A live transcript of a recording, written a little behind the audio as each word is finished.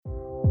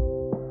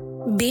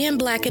Being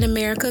Black in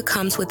America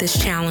comes with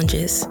its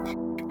challenges.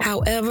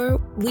 However,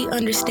 we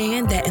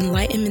understand that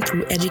enlightenment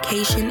through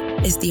education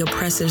is the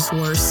oppressor's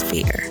worst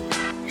fear.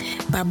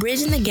 By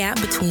bridging the gap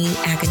between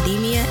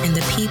academia and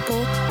the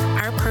people,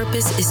 our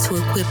purpose is to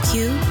equip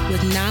you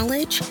with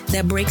knowledge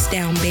that breaks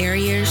down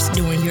barriers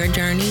during your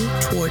journey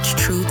towards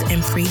truth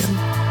and freedom.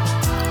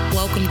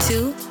 Welcome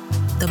to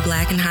the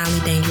Black and Highly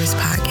Dangerous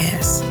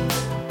Podcast.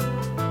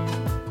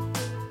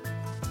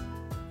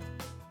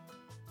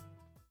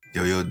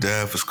 Yo,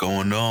 Dev, what's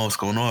going on? What's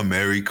going on?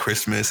 Merry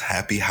Christmas,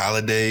 Happy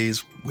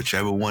Holidays,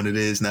 whichever one it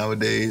is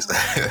nowadays.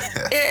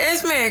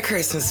 It's Merry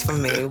Christmas for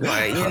me, but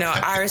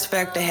I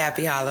respect the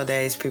Happy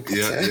Holidays, people.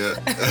 Yeah.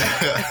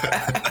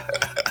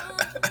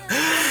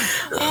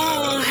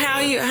 Oh,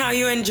 how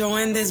you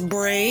enjoying this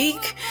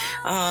break?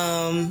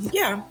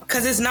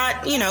 Because it's not,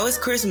 it's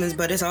Christmas,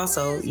 but it's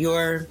also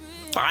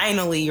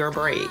finally your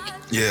break.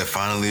 Yeah,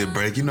 finally a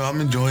break. I'm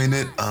enjoying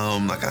it.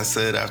 Like I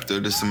said, after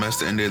the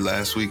semester ended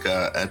last week,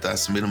 after I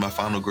submitted my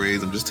final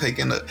grades, I'm just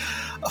taking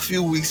a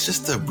few weeks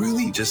just to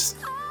really just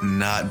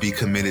not be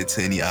committed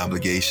to any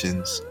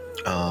obligations.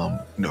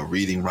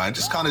 Reading, right?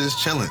 Just kind of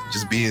just chilling,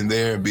 just being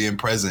there, being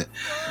present.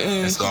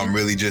 Mm-hmm. And so I'm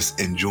really just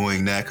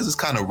enjoying that because it's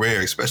kind of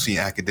rare, especially in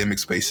academic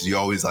spaces. You're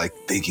always like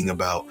thinking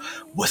about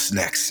what's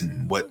next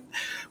and what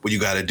you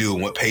got to do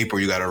and what paper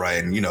you got to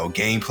write and,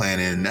 game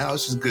planning. And now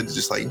it's just good to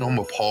just I'm going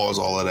to pause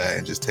all of that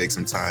and just take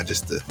some time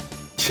just to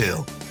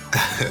chill.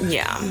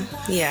 Yeah.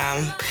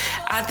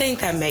 I think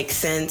that makes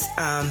sense.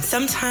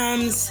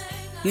 Sometimes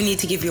you need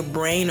to give your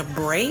brain a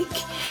break.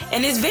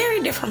 And it's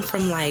very different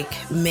from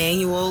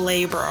manual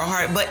labor or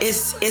hard, but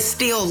it's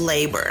still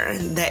labor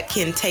that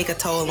can take a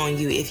toll on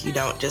you if you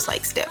don't just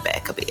step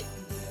back a bit.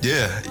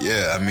 Yeah.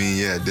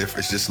 Different.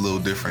 It's just a little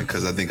different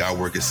because I think our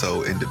work is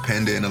so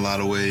independent in a lot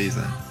of ways.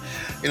 And,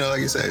 like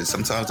you said,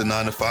 sometimes the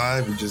 9 to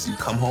 5, you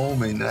come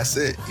home and that's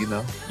it. You're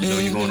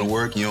going to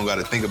work and you don't got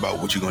to think about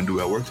what you're going to do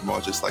at work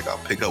tomorrow. Just I'll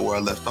pick up where I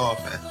left off.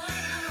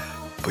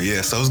 But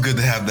yeah, so it's good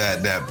to have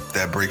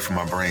that break from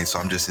my brain. So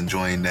I'm just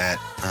enjoying that.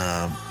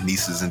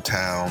 Niece is in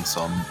town,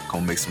 so I'm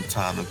gonna make some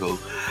time to go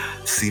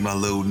see my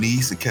little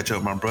niece and catch up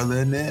with my brother,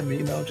 and then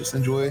just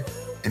enjoy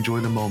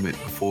the moment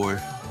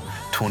before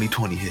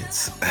 2020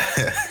 hits.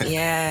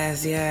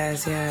 Yes. You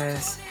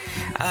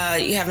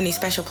have any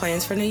special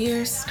plans for New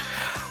Year's?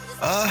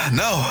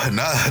 No,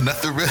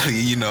 nothing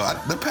really.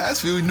 The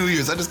past few New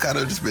Year's, I just kind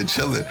of just been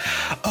chilling.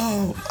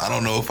 I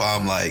don't know if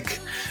I'm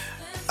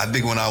I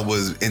think when I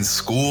was in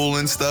school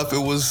and stuff, it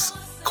was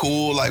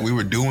cool. I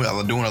was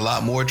doing a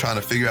lot more, trying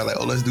to figure out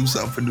let's do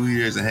something for New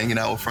Year's and hanging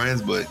out with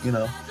friends. But,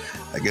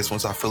 I guess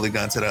once I fully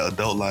got into that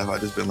adult life, I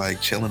just been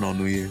chilling on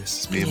New Year's.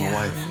 It's me and my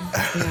wife.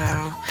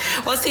 Yeah.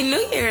 Well, see,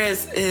 New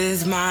Year's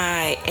is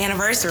my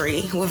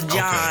anniversary with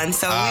John. Okay.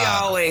 So we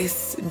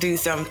always do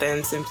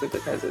something simply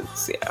because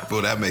it's,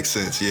 Well, that makes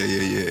sense.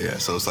 Yeah.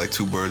 So it's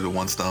 2 birds with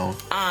 1 stone.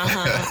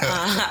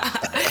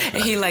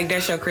 And he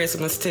that's your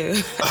Christmas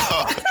too.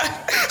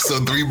 So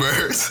 3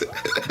 birds.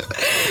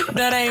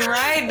 That ain't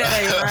right.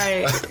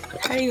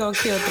 How you gonna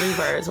kill 3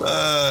 birds?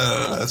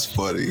 That's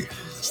funny.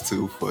 It's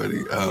too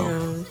funny.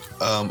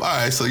 All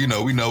right, so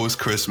we know it's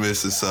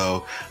Christmas, and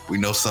so we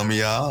know some of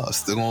y'all are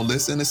still gonna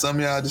listen, and some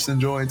of y'all just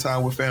enjoying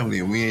time with family,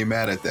 and we ain't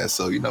mad at that.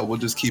 So we'll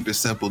just keep it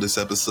simple this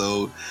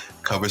episode,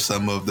 cover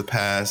some of the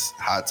past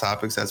hot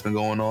topics that's been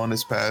going on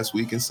this past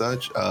week and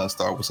such.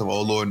 Start with some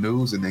old Lord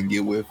news, and then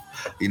get with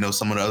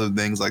some of the other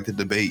things like the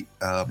debate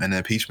and the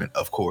impeachment,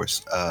 of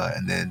course,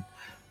 and then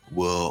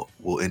we'll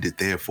end it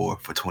there for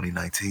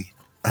 2019.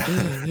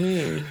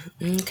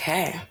 Mm-hmm.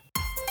 Okay.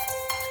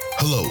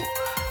 Hello.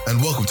 And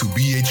welcome to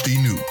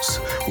BHD News,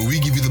 where we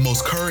give you the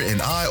most current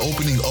and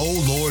eye-opening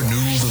oh Lord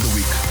news of the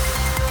week.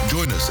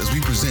 Join us as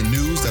we present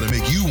news that'll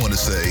make you want to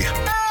say,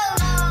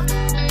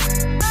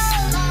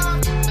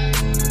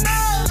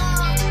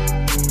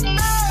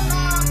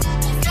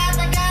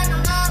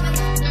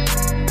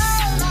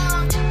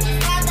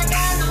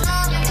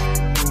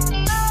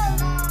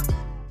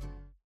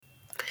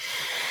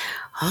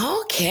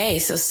 Okay,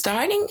 so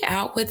starting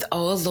out with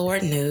Oh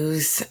Lord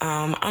News,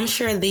 I'm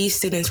sure these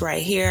students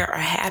right here are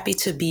happy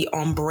to be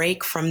on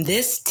break from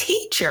this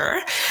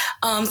teacher.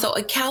 So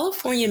a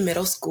California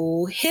middle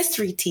school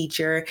history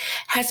teacher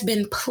has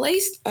been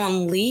placed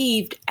on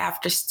leave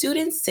after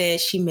students said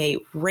she made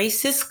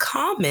racist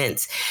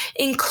comments,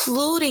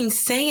 including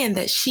saying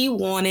that she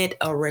wanted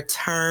a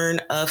return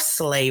of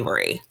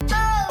slavery.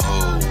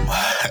 Oh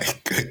my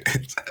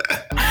goodness.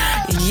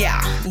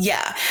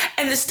 Yeah.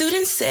 And the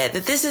student said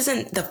that this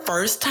isn't the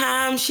first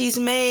time she's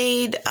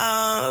made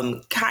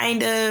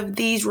kind of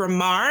these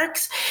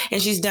remarks,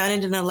 and she's done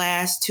it in the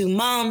last 2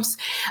 months.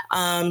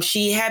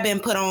 She had been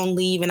put on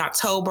leave in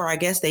October. I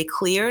guess they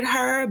cleared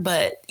her,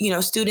 but,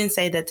 students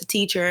say that the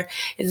teacher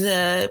is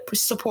a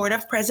supporter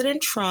of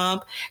President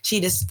Trump. She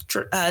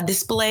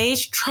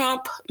displays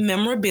Trump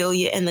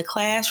memorabilia in the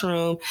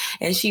classroom,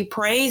 and she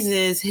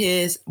praises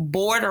his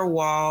border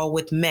wall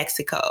with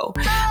Mexico.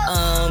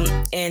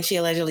 And she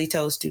allegedly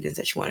told students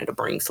that she wanted to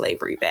bring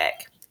slavery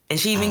back. And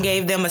she even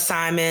gave them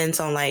assignments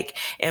on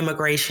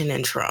immigration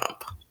and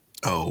Trump.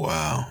 Oh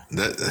wow,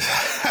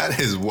 that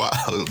is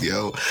wild,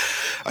 yo.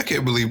 I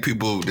can't believe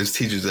there's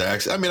teachers that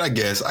actually. I mean, I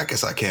guess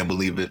I can't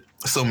believe it.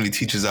 So many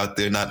teachers out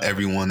there. Not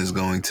everyone is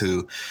going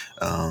to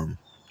um,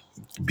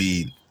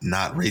 be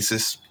not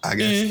racist, I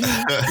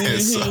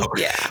guess. So,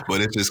 Yeah.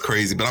 but it's just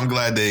crazy. But I'm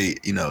glad they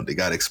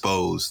got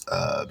exposed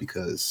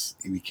because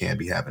we can't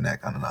be having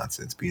that kind of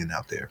nonsense being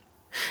out there.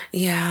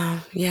 Yeah,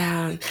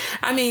 yeah.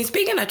 I mean,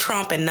 speaking of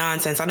Trump and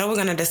nonsense, I know we're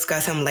going to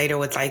discuss him later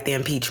with like the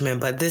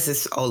impeachment, but this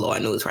is oh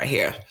Lord news right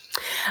here.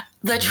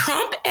 The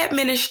Trump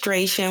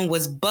administration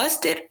was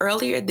busted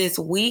earlier this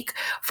week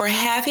for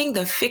having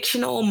the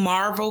fictional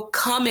Marvel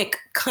comic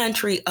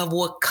country of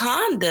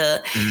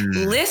Wakanda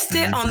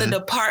listed on the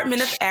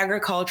Department of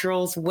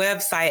Agriculture's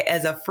website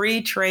as a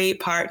free trade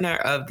partner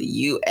of the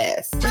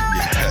U.S.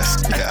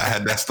 Yes, yeah, I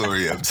had that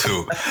story up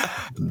too.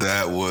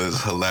 That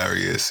was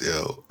hilarious,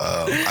 yo.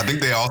 I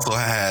think they also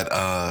had.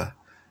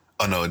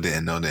 Oh no, it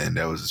didn't. No, then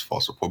that was just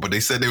false report. But they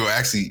said they were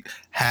actually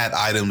had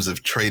items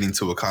of trading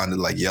to Wakanda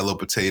like yellow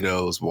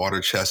potatoes, water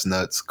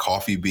chestnuts,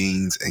 coffee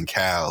beans, and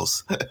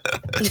cows.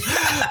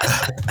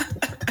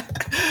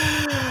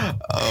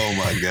 Oh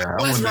my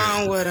god! What's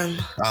wrong with him?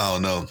 I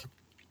don't know.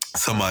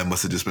 Somebody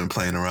must have just been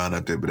playing around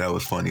up there, but that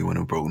was funny when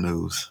it broke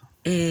news.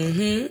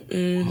 Wakanda.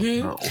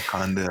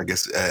 I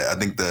guess I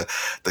think the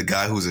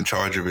guy who's in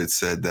charge of it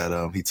said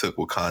that he took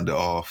Wakanda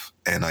off,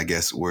 and I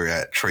guess we're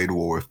at trade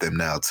war with them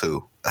now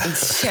too.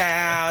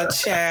 Child.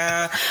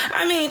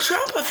 I mean,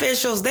 Trump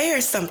officials, they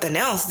are something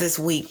else this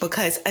week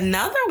because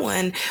another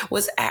one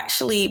was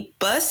actually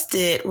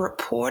busted,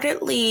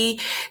 reportedly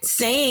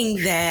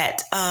saying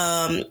that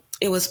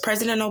it was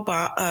President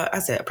Obama. I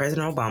said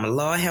President Obama.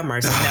 Lord have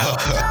mercy. No.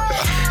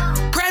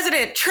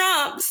 President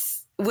Trump's,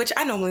 which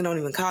I normally don't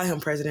even call him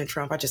President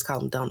Trump. I just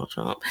call him Donald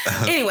Trump.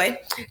 Anyway,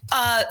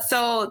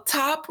 so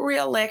top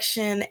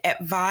re-election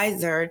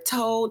advisor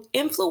told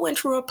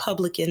influential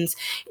Republicans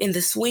in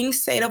the swing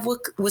state of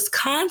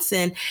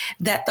Wisconsin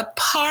that the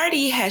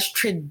party has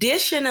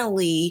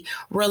traditionally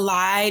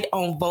relied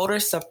on voter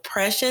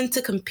suppression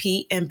to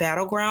compete in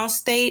battleground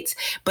states,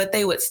 but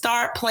they would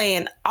start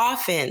playing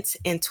offense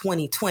in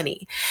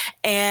 2020.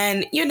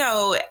 And,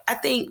 I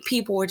think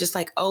people were just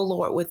like, oh,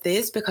 Lord, with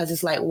this, because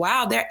it's like,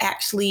 wow, they're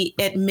actually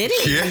admitting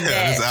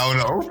that it's out in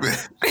the open.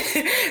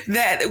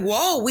 that,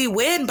 whoa, we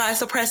win by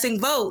suppressing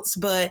votes.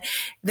 But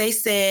they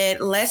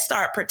said, let's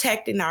start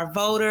protecting our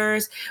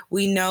voters.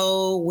 We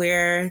know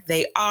where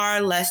they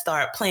are. Let's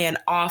start playing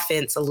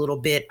offense a little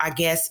bit, I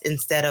guess,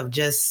 instead of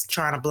just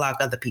trying to block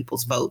other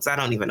people's votes. I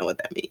don't even know what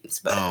that means.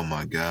 But oh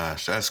my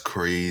gosh, that's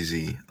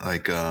crazy.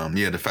 Like,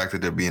 the fact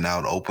that they're being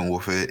out open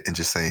with it and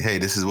just saying, hey,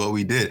 this is what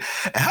we did.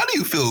 And how do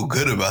you feel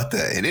good about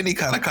that in any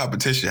kind of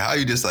competition? How are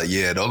you just like,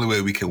 yeah, the only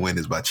way we can win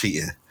is by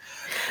cheating?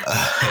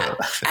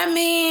 I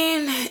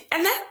mean,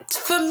 and that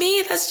for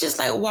me, that's just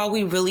like why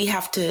we really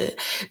have to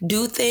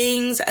do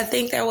things. I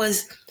think there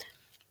was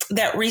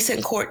that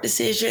recent court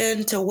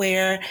decision to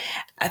where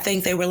I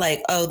think they were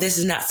like, oh, this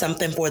is not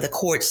something for the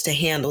courts to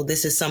handle.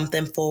 This is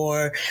something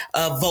for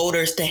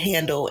voters to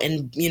handle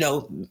and,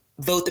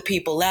 vote the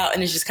people out.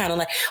 And it's just kind of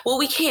like, well,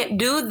 we can't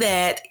do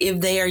that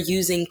if they are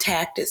using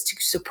tactics to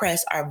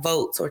suppress our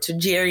votes or to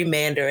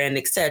gerrymander and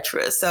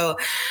etc. So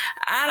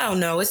I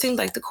don't know. It seems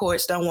like the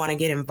courts don't want to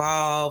get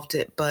involved,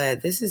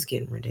 but this is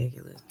getting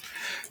ridiculous.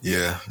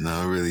 Yeah,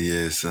 no, it really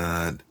is.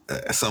 At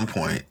some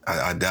point,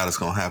 I doubt it's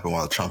going to happen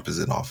while Trump is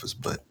in office,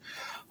 but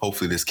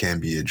hopefully this can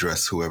be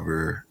addressed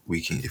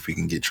if we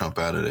can get Trump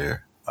out of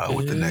there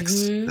with the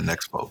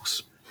next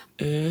folks.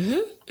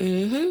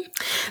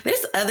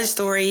 This other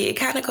story, it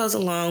kind of goes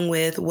along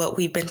with what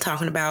we've been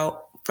talking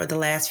about for the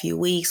last few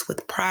weeks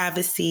with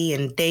privacy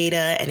and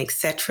data and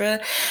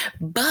etc.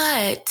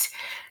 But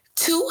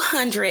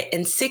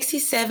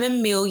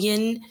 267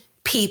 million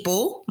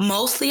people,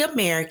 mostly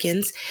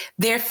Americans,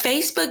 their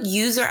Facebook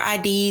user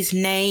IDs,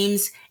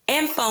 names,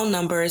 and phone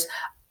numbers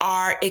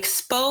are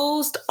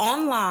exposed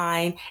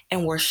online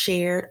and were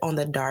shared on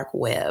the dark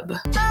web.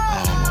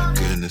 Oh my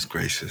goodness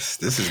gracious.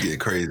 This is getting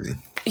crazy.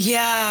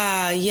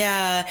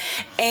 Yeah.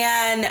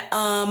 And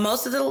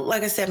most of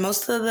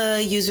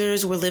the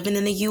users were living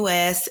in the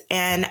US.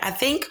 And I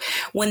think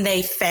when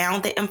they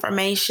found the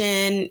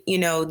information,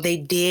 they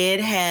did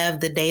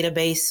have the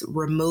database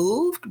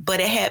removed, but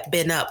it had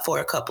been up for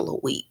a couple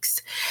of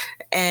weeks.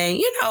 And,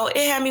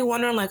 it had me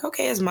wondering like,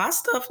 okay, is my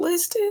stuff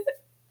listed?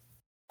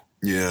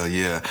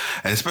 Yeah.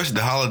 And especially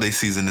the holiday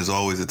season is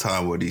always a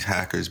time where these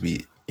hackers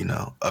be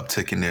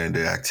upticking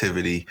their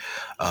activity.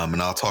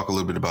 And I'll talk a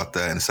little bit about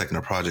that in a second,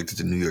 a project that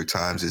the New York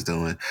Times is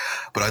doing.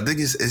 But I think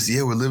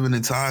we're living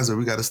in times where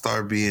we got to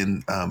start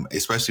being,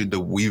 especially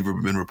we've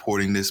been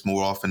reporting this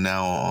more often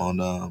now on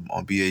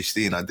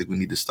BHD. And I think we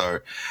need to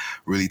start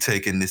really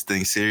taking this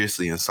thing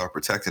seriously and start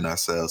protecting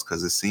ourselves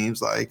because it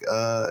seems like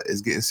it's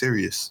getting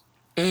serious.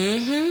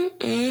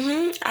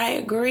 I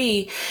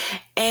agree.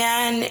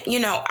 And,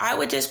 I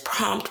would just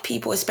prompt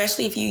people,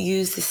 especially if you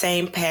use the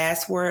same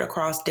password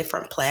across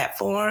different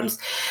platforms.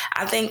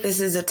 I think this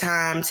is a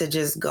time to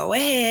just go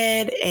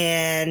ahead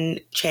and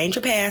change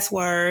your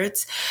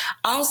passwords.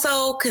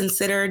 Also,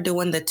 consider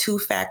doing the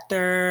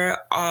two-factor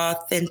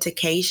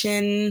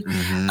authentication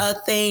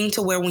thing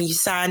to where when you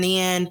sign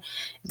in,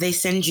 they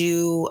send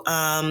you,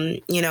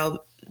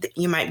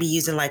 you might be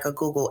using like a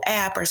Google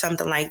app or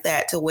something like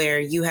that to where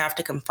you have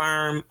to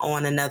confirm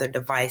on another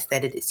device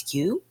that it is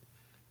you.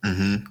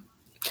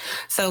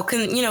 So,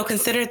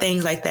 consider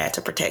things like that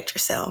to protect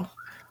yourself.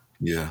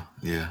 Yeah.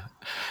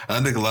 I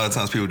think a lot of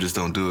times people just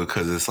don't do it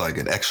because it's like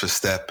an extra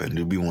step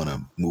and we want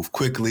to move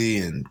quickly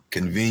and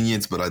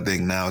convenience. But I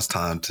think now it's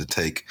time to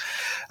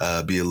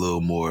be a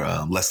little more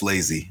less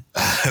lazy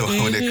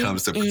when it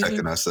comes to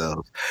protecting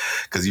ourselves.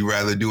 Because you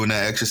rather doing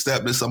that extra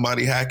step than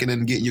somebody hacking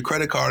and getting your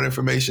credit card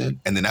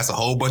information. And then that's a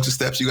whole bunch of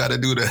steps you got to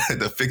do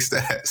to fix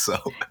that. So,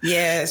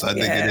 yes, I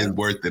think it is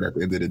worth it at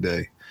the end of the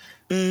day.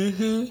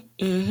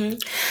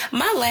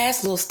 My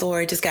last little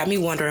story just got me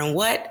wondering,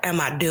 what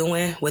am I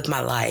doing with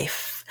my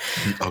life?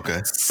 Okay.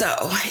 So,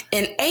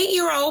 an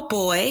 8-year-old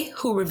boy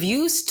who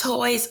reviews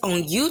toys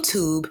on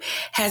YouTube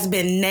has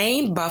been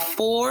named by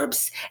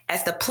Forbes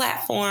as the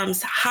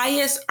platform's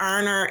highest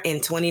earner in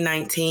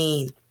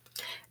 2019.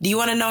 Do you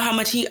want to know how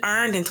much he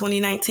earned in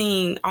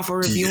 2019 off of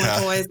reviewing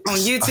toys on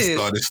YouTube?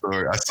 I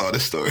saw the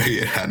story.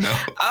 Yeah, I know.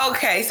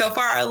 Okay, so for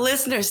our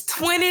listeners,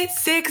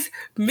 $26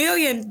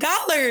 million.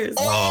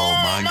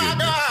 Oh my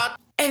goodness.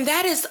 And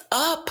that is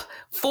up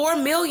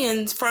 $4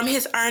 million from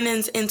his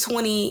earnings in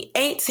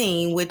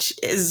 2018, which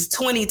is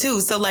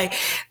 22. So like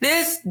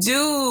this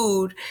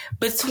dude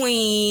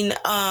between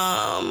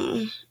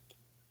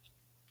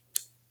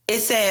it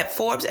said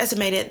Forbes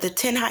estimated the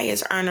 10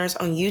 highest earners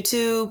on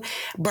YouTube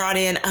brought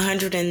in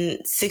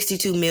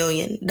 $162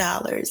 million.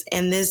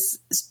 And this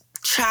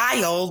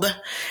child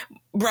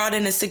brought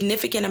in a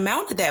significant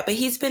amount of that. But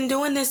he's been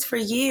doing this for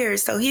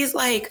years. So he's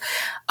like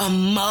a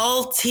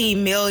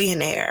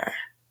multi-millionaire.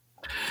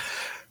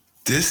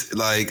 This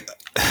like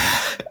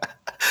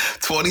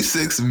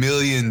 $26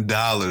 million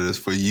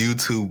for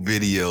YouTube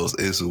videos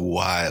is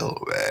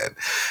wild, man.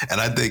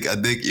 And I think,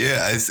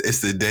 yeah,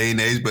 it's the day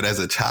and age. But as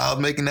a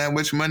child making that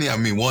much money, I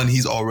mean, one,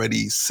 he's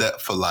already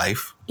set for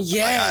life.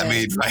 Yeah. What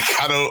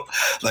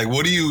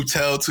do you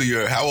tell to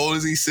your? How old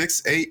is he?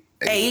 6, 8?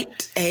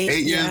 8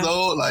 years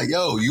old. Like,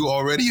 yo, you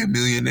already a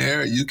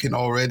millionaire. You can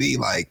already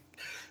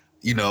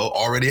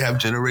already have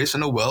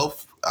generational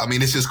wealth. I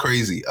mean, it's just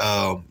crazy.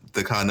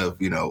 The kind of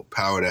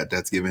power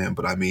that's given him.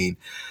 But I mean,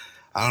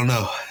 I don't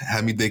know.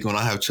 Had me think when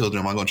I have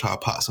children, am I gonna try to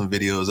pop some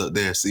videos up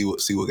there, see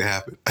what can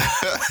happen?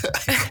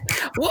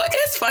 Well,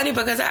 it's funny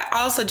because I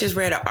also just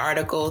read an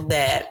article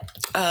that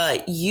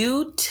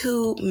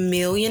YouTube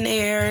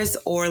millionaires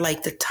or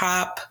like the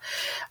top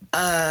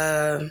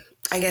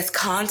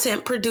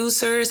content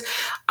producers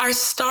are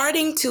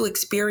starting to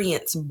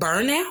experience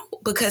burnout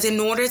because in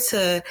order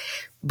to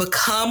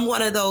become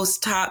one of those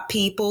top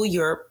people,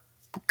 you're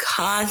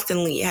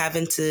constantly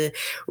having to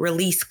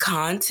release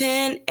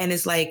content, and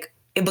it's like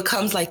it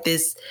becomes like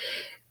this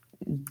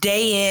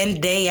day in,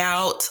 day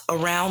out,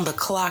 around the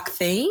clock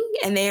thing,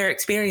 and they're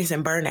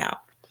experiencing burnout.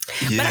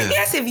 Yeah. But I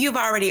guess if you've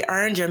already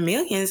earned your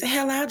millions,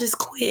 hell, I'll just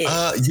quit.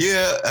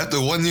 Yeah, after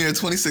 1 year,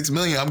 26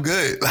 million, I'm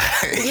good.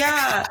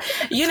 Yeah,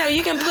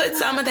 you can put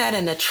some of that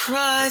in a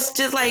trust.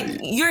 Just like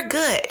you're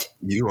good.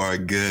 You are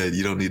good.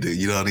 You don't need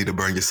to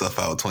burn yourself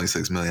out with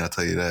 26 million. I'll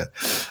tell you that.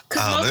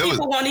 Because most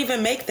people won't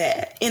even make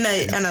that in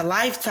a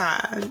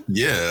lifetime.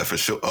 Yeah, for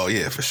sure. Oh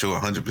yeah, for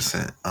sure,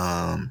 100%.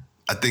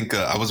 I think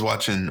I was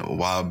watching a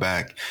while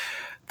back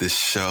this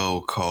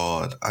show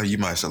called I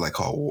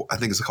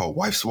think it's called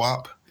Wife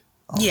Swap.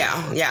 Yeah,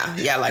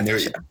 like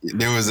that show.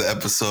 There was an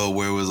episode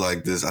where it was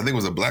like this, I think it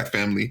was a black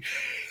family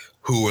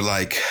who were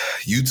like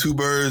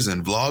YouTubers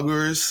and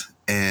vloggers,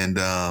 and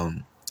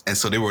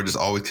so they were just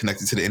always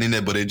connected to the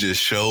internet, but it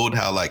just showed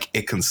how like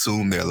it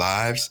consumed their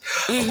lives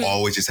of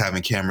always just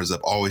having cameras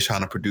up, always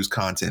trying to produce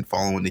content,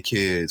 following the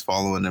kids,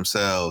 following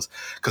themselves.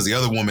 Because the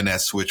other woman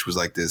that switched was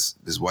like this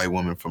white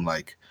woman from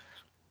like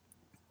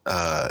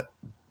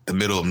the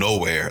middle of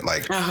nowhere.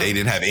 Like they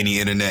didn't have any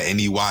internet,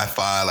 any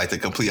Wi-Fi, like the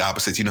complete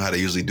opposites. You know how they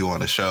usually do on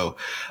the show.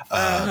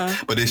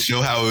 But it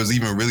showed how it was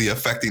even really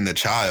affecting the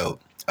child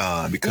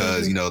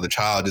because, the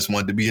child just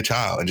wanted to be a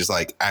child and just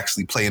like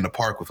actually play in the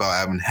park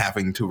without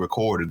having to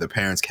record or the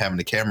parents having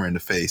the camera in the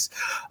face.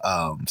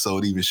 So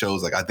it even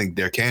shows like, I think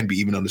there can be,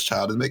 even though this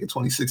child is making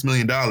 $26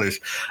 million,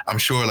 I'm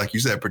sure, like you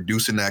said,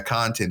 producing that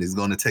content is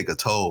going to take a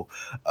toll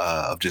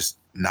of just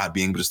not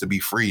being able just to be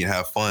free and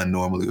have fun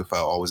normally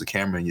without always a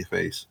camera in your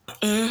face.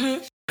 All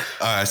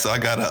right, so I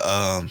got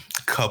a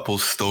couple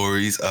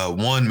stories.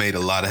 One made a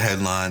lot of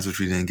headlines, which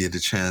we didn't get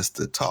the chance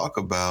to talk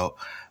about.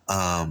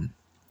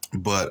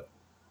 But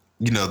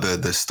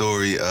the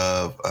story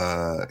of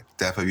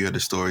Daph, have you heard the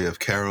story of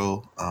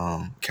Carol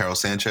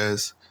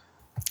Sanchez?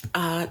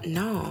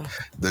 No.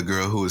 The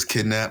girl who was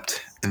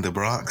kidnapped in the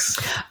Bronx.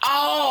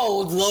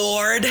 Oh,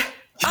 Lord.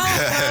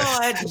 Oh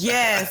God,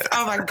 yes.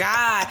 Oh my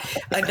God.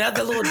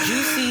 Another little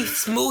juicy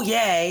smooth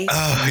yay.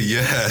 Oh,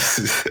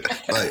 yes.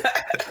 Like,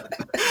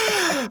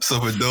 so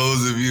for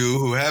those of you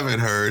who haven't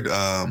heard,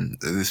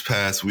 this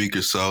past week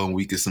or so,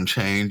 week of some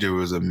change, there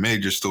was a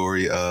major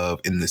story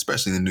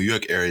especially in the New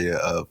York area,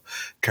 of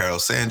Carol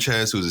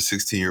Sanchez, who's a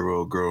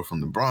 16-year-old girl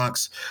from the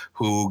Bronx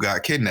who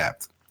got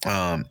kidnapped.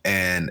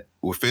 And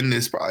within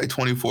this probably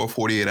 24,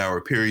 48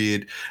 hour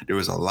period, there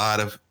was a lot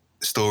of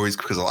stories,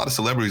 because a lot of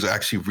celebrities are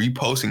actually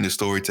reposting the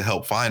story to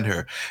help find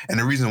her. And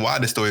the reason why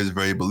the story is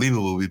very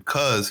believable,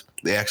 because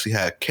they actually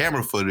had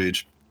camera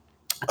footage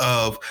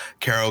of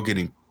Carol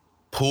getting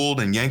pulled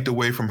and yanked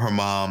away from her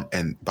mom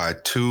and by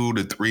 2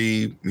 to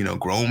 3,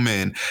 grown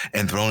men,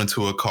 and thrown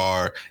into a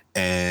car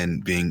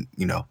and being,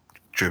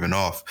 driven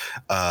off.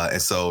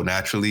 And so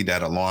naturally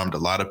that alarmed a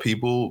lot of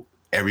people.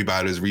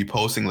 Everybody was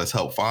reposting, let's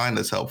help find.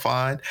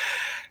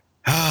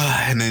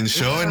 And then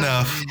sure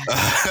enough,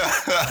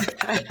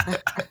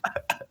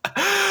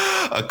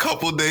 a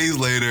couple days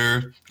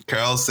later,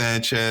 Carol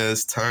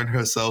Sanchez turned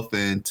herself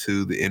in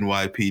to the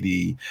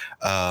NYPD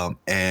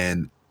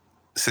and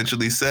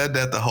essentially said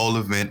that the whole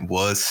event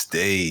was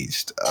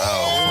staged.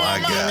 Oh my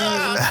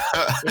God.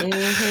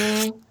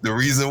 Mm-hmm. The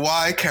reason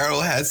why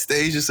Carol had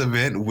staged this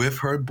event with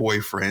her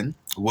boyfriend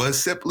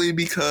was simply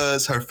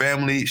because her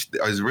family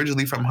is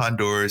originally from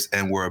Honduras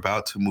and were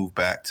about to move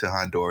back to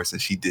Honduras,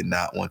 and she did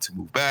not want to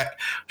move back.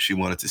 She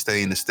wanted to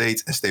stay in the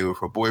States and stay with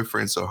her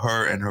boyfriend. So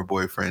her and her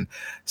boyfriend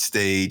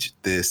staged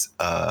this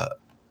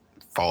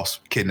false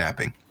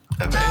kidnapping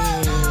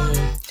event.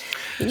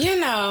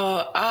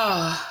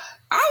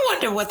 I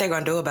wonder what they're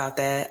going to do about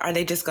that. Are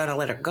they just going to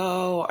let her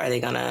go? Are they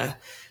going to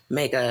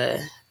make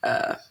what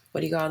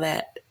do you call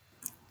that?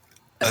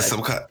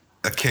 Some kind.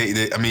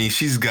 Okay, I mean,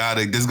 she's got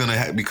it. There's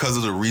gonna because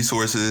of the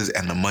resources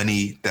and the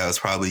money that was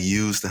probably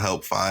used to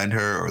help find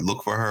her or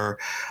look for her.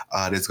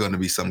 There's going to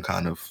be some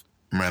kind of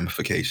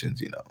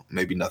ramifications.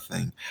 Maybe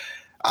nothing.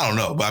 I don't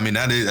know, but I mean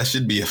that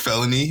should be a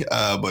felony.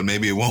 But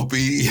maybe it won't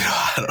be.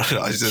 I don't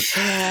know. It's just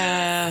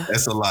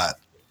that's a lot.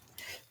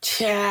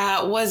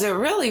 Was it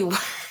really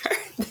worth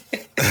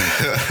it?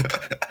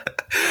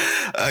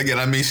 Again,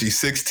 I mean, she's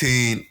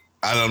 16.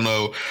 I don't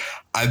know.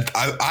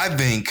 I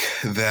think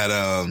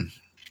that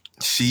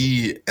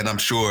she, and I'm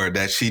sure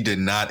that she did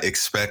not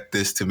expect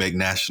this to make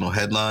national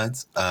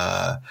headlines.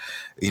 I'm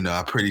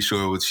pretty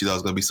sure she thought it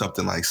was going to be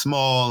something like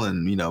small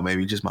and,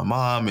 maybe just my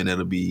mom, and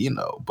it'll be,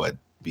 but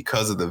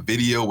because of the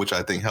video, which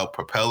I think helped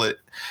propel it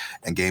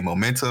and gain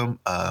momentum,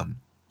 I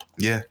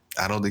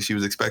don't think she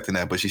was expecting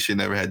that, but she should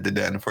never have did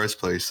that in the first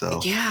place.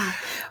 So yeah.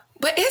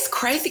 But it's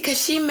crazy because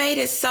she made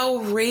it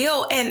so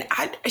real, and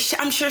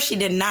I'm sure she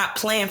did not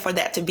plan for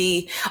that to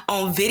be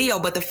on video.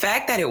 But the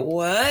fact that it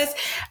was,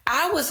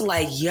 I was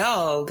like,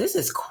 "Yo, this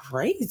is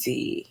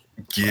crazy."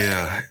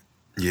 Yeah,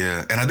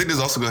 and I think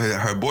there's also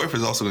her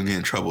boyfriend's also going to get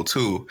in trouble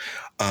too,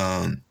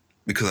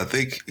 because I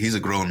think he's a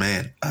grown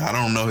man. I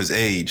don't know his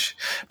age,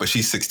 but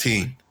she's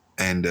 16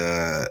 and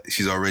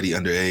she's already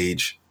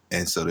underage.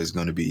 And so there's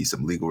going to be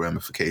some legal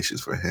ramifications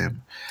for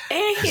him.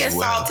 And he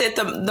assaulted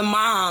the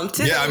mom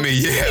too. Yeah, did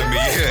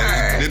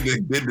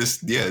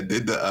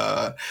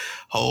the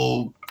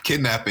whole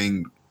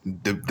kidnapping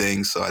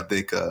thing. So I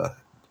think,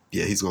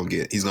 he's going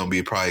to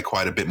be probably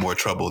quite a bit more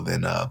trouble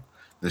than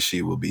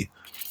she will be.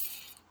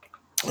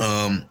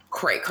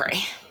 Cray.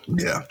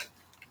 Yeah.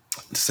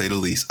 To say the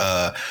least.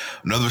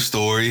 Another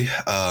story,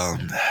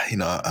 I'm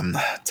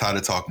tired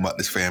of talking about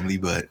this family,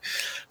 but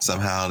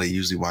somehow they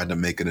usually wind up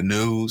making the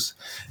news.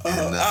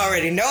 And, I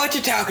already know what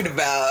you're talking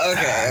about.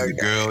 Okay.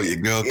 Your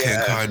girl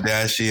Kim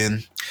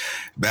Kardashian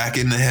back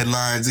in the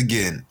headlines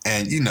again.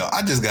 And,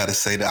 I just got to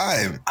say that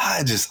I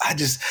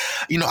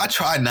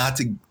try not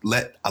to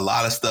let a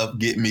lot of stuff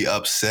get me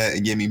upset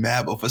and get me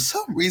mad. But for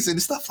some reason,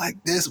 stuff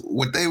like this,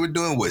 what they were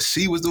doing, what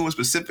she was doing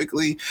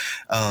specifically,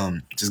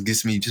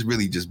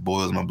 just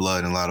boils my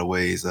blood in a lot of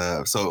ways.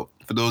 So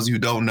for those of you who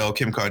don't know,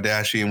 Kim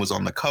Kardashian was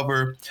on the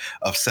cover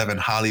of 7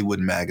 Hollywood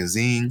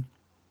magazine,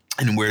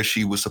 and where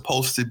she was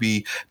supposed to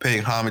be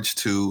paying homage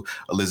to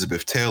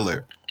Elizabeth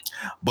Taylor.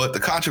 But the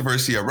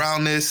controversy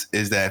around this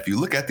is that if you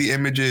look at the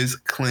images,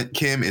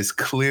 Kim is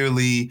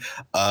clearly,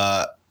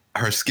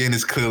 her skin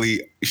is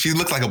clearly, she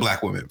looks like a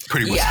black woman,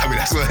 pretty much. Yeah. I mean,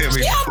 that's what I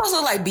mean. She almost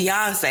looked like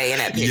Beyonce in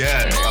that picture.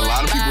 Yeah, a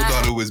lot of people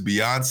thought it was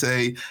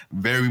Beyonce,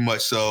 very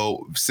much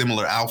so.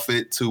 Similar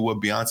outfit to what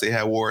Beyonce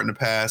had wore in the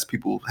past.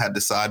 People had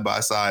the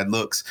side-by-side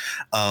looks.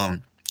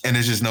 And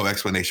there's just no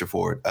explanation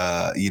for it.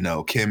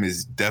 Kim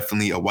is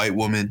definitely a white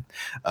woman,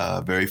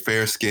 very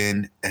fair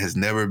skinned, has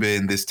never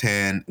been this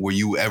tan where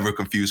you ever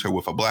confuse her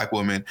with a black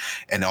woman.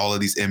 And all of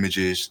these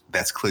images,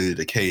 that's clearly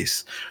the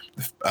case.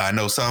 I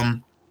know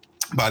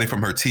somebody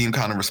from her team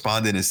kind of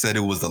responded and said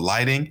it was the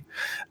lighting,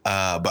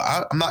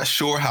 but I'm not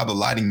sure how the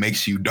lighting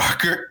makes you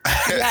darker.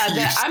 Yeah,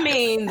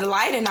 the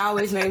lighting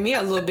always made me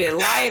a little bit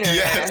lighter.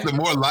 Yes, the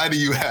more lighter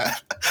you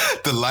have,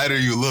 the lighter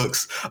you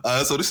looks.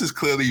 So this is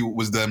clearly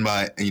was done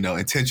by,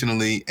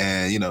 intentionally.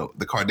 And,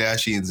 the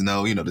Kardashians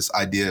know, this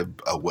idea of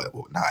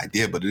not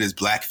idea, but it is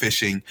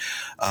blackfishing.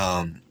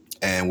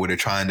 and where they're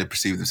trying to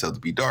perceive themselves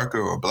to be darker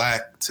or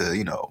black to,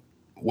 you know,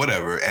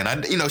 whatever.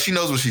 And she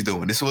knows what she's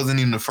doing. This wasn't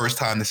even the first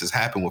time this has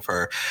happened with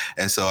her.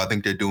 And so I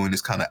think they're doing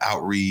this kind of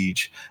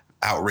outrage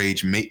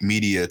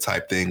media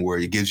type thing where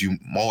it gives you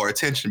more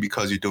attention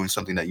because you're doing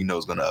something that you know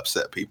is going to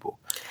upset people.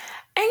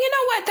 And you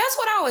know what? That's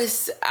what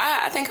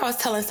I think I was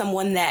telling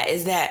someone that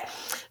is that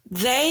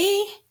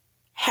they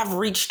have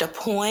reached a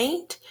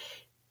point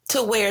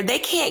to where they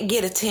can't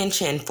get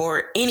attention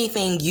for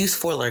anything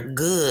useful or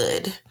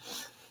good.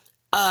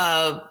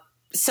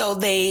 So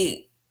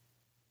they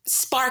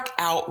spark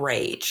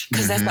outrage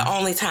because that's the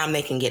only time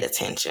they can get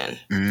attention.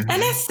 And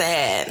that's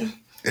sad.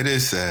 It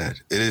is sad.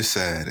 It is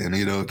sad. And,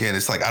 you know, again,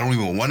 it's like I don't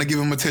even want to give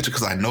them attention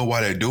because I know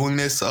why they're doing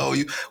this. So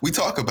we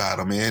talk about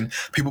them, and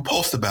people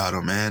post about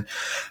them, and,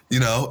 you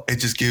know, it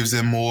just gives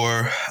them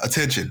more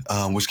attention,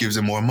 which gives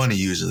them more money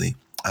usually.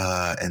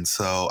 And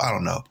so I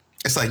don't know.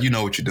 It's like, you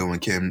know what you're doing,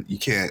 Kim. You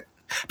can't.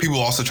 People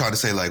also try to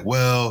say like,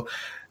 well,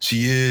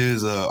 she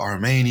is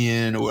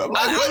Armenian or whatever.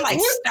 I'm like,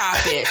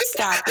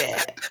 stop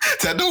it.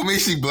 That don't mean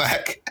she's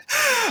black.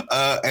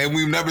 And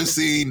we've never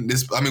seen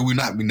this. I mean, we've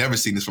never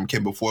seen this from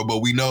Kim before,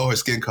 but we know her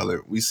skin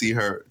color. We see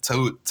her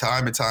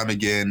time and time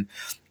again.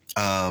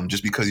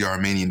 Just because you're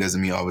Armenian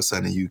doesn't mean all of a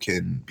sudden you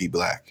can be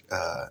black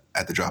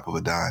at the drop of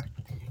a dime.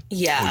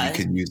 Yeah. Or you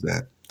can use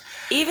that.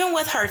 Even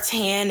with her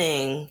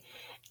tanning,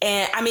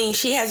 and I mean,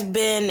 she has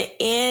been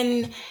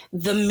in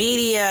the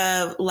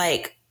media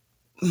like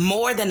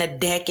more than a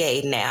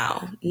decade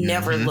now.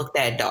 Never looked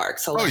that dark.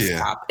 So let's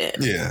stop it.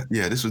 Yeah.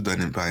 This was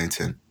done by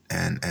intent,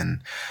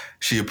 and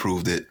she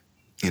approved it.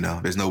 You know,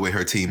 there's no way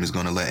her team is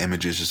going to let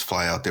images just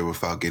fly out there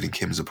without getting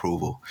Kim's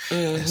approval.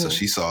 And so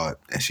she saw it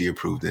and she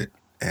approved it,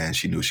 and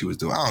she knew what she was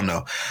doing. I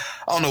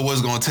don't know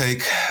what's going to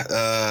take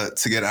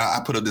to get out.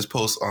 I put up this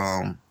post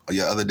the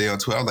other day on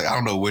Twitter. I was like, I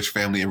don't know which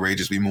family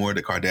enrages me more,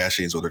 the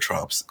Kardashians or the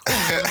Trumps.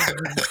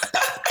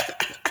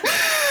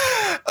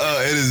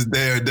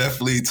 They are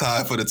definitely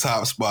tied for the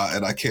top spot,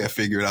 and I can't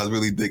figure it. I was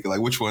really thinking,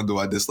 like, which one do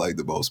I dislike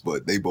the most?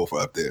 But they both are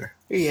up there.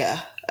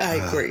 Yeah, I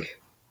agree.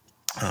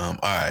 All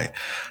right,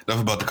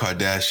 enough about the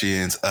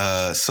Kardashians.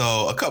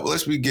 So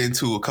let's get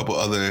into a couple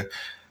other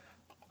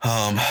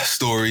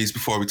stories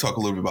before we talk a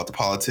little bit about the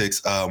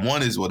politics.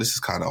 One is, this is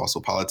kind of also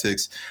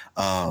politics.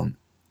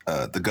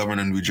 The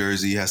governor of New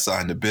Jersey has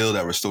signed a bill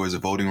that restores the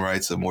voting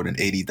rights of more than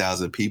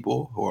 80,000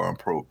 people who are on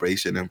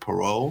probation and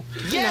parole.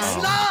 Yes,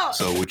 Lord!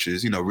 So, which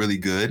is, really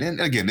good.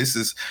 And again, this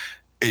is,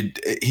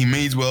 he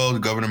means well,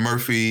 Governor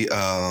Murphy,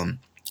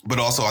 but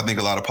also I think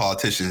a lot of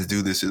politicians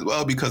do this as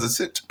well because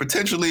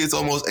it's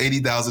almost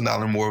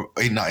 $80,000 more,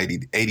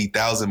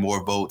 80,000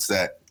 more votes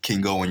that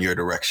can go in your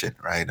direction,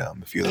 right?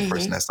 If you're the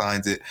person that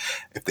signs it,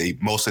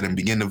 most of them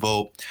begin to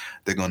vote,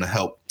 they're going to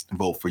help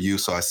vote for you.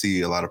 So I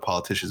see a lot of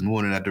politicians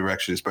moving in that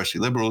direction,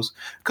 especially liberals,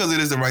 because it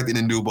is the right thing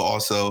to do, but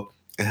also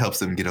it helps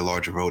them get a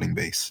larger voting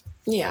base.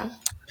 Yeah.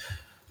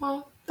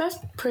 Well, that's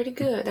pretty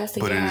good. That's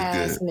the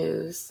gas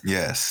news.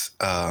 Yes.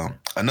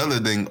 Another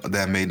thing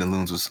that made the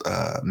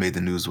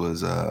news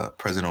was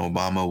President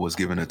Obama was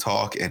giving a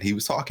talk, and he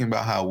was talking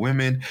about how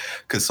women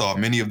could solve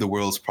many of the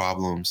world's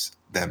problems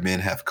that men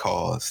have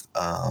caused.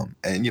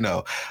 And,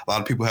 a lot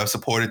of people have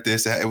supported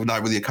this. It was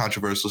not really a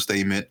controversial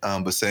statement,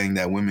 but saying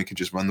that women can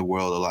just run the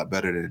world a lot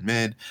better than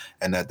men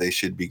and that they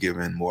should be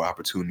given more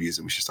opportunities,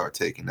 and we should start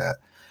taking that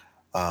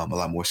a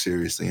lot more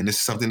seriously. And this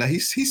is something that he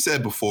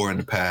said before in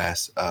the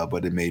past,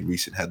 but it made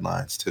recent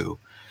headlines too.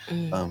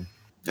 And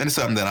it's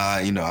something that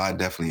I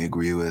definitely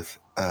agree with.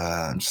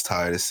 I'm just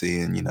tired of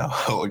seeing,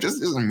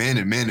 just men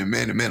and men and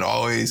men and men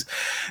always.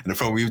 And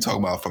from we were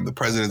talking about from the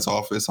president's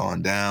office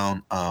on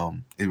down,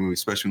 and we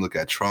especially look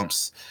at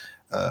Trump's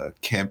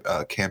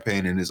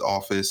campaign in his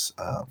office,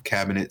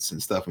 cabinets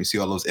and stuff. We see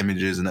all those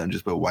images and nothing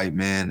just but white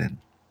men. And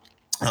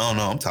I don't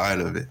know, I'm tired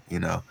of it,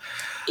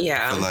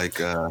 Yeah.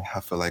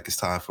 I feel like it's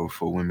time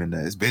for women.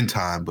 It's been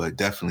time, but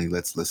definitely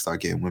let's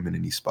start getting women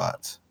in these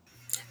spots.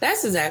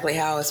 That's exactly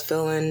how I was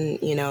feeling,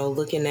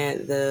 looking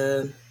at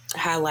the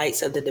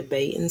highlights of the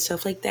debate and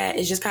stuff like that.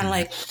 It's just kind of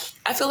like,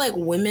 I feel like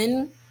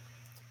women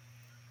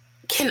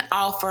can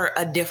offer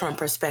a different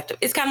perspective.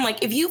 It's kind of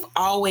like if you've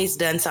always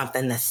done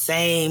something the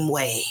same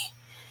way,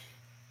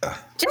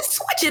 just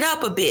switch it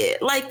up a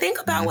bit. Like,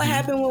 think about what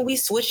happened when we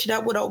switched it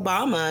up with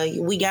Obama.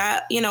 We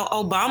got,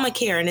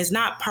 Obamacare, and it's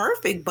not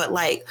perfect, but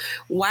like,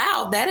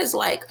 wow, that is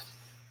like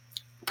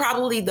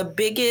probably the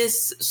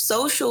biggest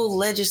social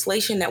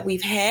legislation that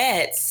we've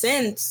had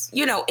since,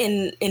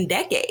 in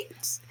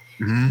decades.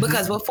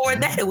 Because before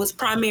that, it was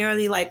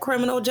primarily like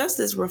criminal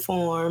justice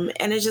reform.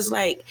 And it's just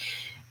like,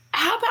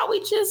 how about we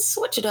just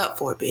switch it up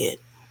for a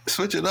bit?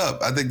 Switch it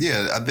up. I think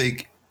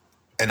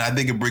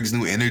it brings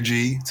new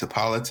energy to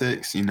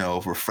politics,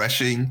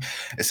 refreshing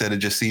instead of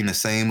just seeing the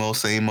same old,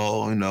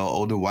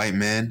 older white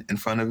men in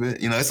front of it.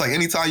 It's like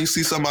anytime you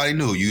see somebody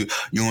new, you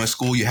in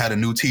school, you had a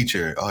new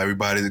teacher,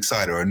 everybody's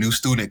excited, or a new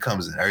student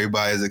comes in,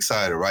 everybody's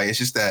excited, right? It's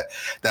just that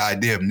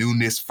idea of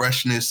newness,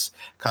 freshness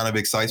kind of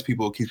excites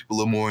people, keeps people a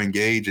little more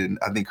engaged, and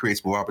I think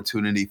creates more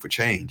opportunity for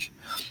change.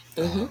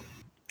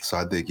 So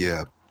I think,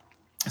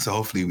 so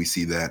hopefully we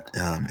see that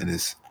in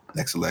this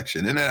next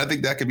election. And I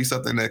think that could be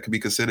something that could be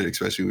considered,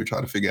 especially when we're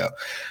trying to figure out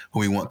who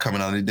we want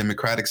coming out of the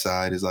Democratic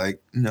side. Is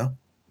like,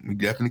 we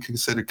definitely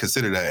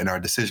consider that in our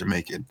decision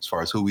making as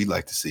far as who we'd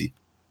like to see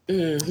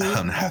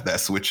have that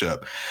switch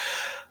up.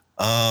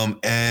 I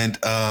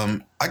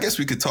guess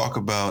we could talk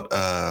about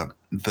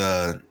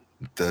the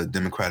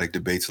Democratic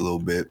debates a little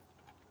bit.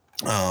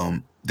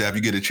 Did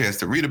you get a chance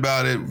to read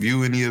about it,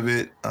 view any of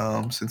it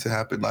since it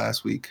happened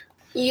last week?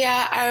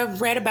 Yeah, I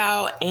read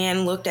about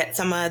and looked at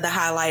some of the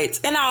highlights,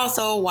 and I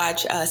also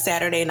watch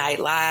Saturday Night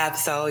Live.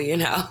 So,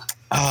 yeah,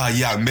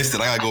 I missed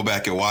it. I gotta go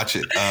back and watch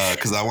it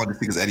because I wanted to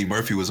see because Eddie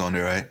Murphy was on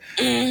there, right?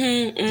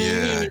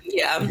 Yeah.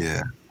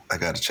 I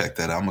gotta check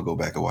that out. I'm gonna go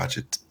back and watch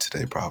it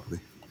today, probably.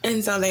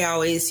 And so they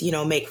always,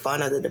 make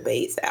fun of the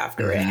debates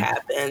after it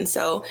happens.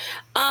 So,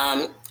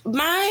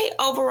 my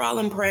overall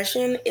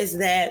impression is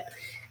that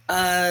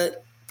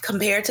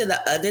compared to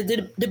the other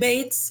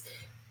debates,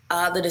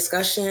 the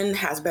discussion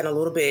has been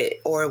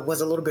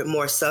was a little bit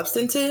more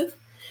substantive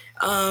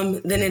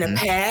than in the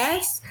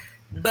past,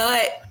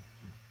 but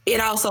it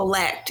also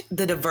lacked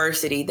the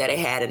diversity that it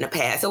had in the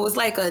past. So it was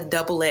like a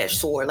double-edged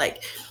sword.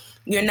 Like,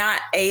 you're not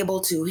able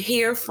to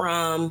hear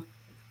from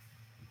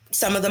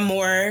some of the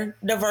more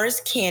diverse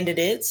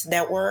candidates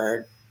that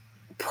were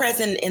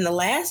present in the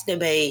last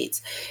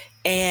debates.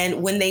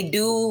 And when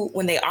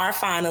they are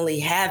finally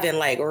having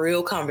like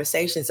real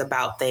conversations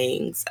about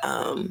things,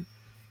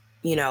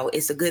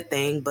 it's a good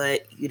thing,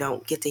 but you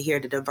don't get to hear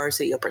the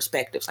diversity of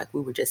perspectives like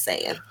we were just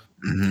saying.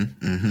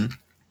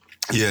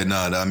 Yeah,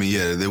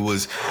 it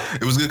was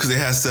good because they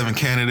had 7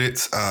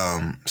 candidates.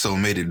 So it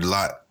made it a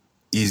lot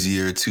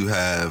easier to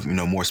have,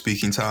 more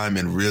speaking time,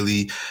 and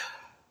really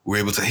we're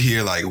able to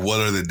hear like what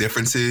are the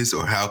differences,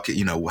 or how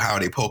are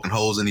they poking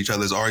holes in each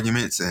other's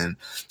arguments. And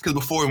because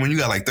before, when you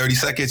got like 30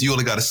 seconds, you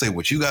only got to say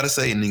what you got to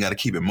say, and then you got to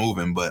keep it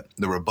moving. But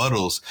the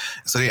rebuttals,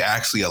 so they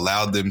actually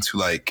allowed them to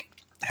like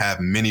have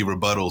many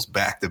rebuttals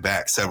back to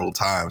back several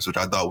times, which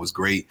I thought was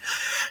great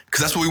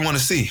because that's what we want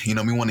to see.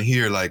 We want to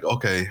hear like,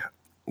 okay,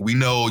 we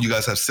know you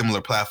guys have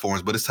similar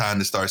platforms, but it's time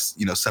to start,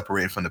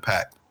 separating from the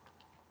pack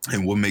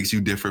and what makes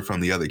you different from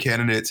the other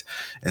candidates.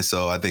 And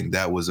so I think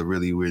that was a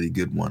really, really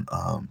good one.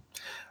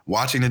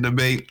 Watching the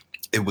debate,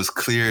 it was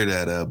clear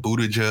that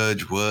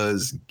Buttigieg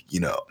was,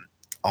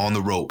 on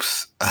the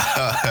ropes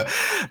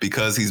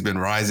because he's been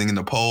rising in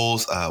the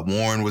polls.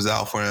 Warren was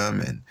out for him,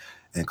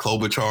 and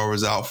Klobuchar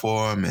was out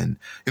for him, and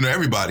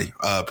everybody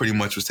pretty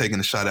much was taking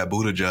a shot at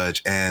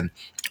Buttigieg. And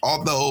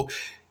although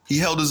he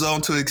held his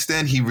own to an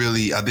extent,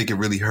 I think it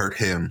really hurt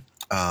him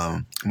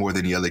more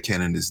than the other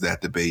candidates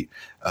that debate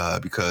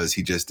because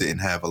he just didn't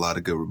have a lot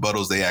of good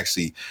rebuttals. They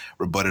actually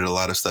rebutted a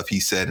lot of stuff he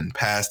said in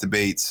past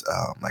debates,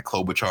 like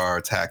Klobuchar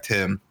attacked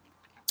him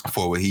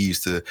for what he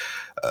used to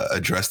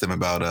address them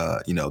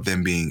about,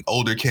 them being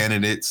older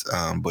candidates.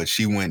 But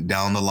she went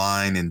down the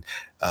line and,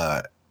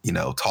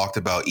 talked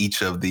about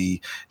each of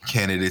the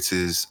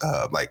candidates'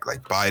 like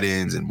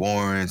Biden's and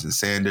Warren's and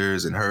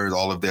Sanders and hers,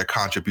 all of their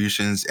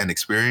contributions and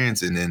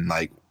experience. And then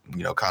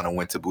kind of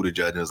went to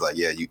Buttigieg and was like,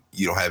 yeah,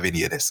 you don't have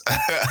any of this,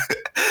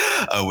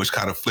 which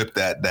kind of flipped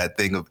that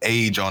thing of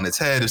age on its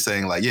head of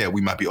saying like, yeah,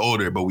 we might be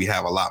older, but we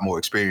have a lot more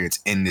experience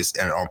in this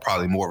and are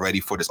probably more ready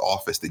for this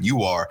office than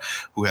you are,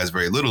 who has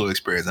very little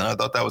experience. And I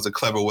thought that was a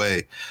clever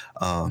way.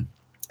 And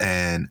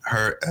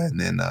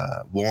then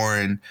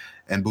Warren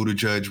and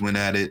Buttigieg went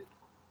at it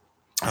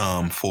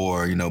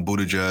for,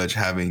 Buttigieg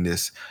having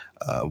this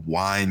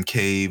wine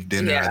cave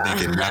dinner, I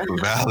think in Napa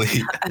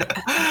Valley,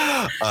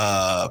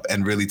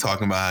 and really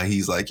talking about how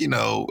he's like,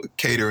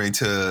 catering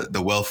to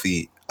the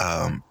wealthy.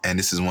 And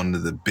this is one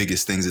of the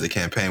biggest things of the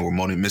campaign where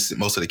most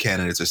of the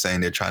candidates are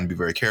saying they're trying to be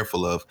very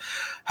careful of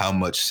how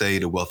much say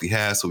the wealthy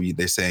has. So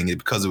they're saying it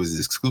because it was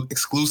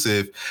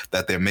exclusive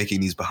that they're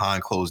making these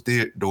behind closed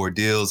door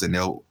deals, and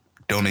they'll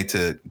donate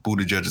to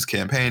Buttigieg's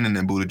campaign, and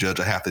then Buttigieg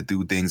will have to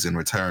do things in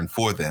return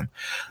for them.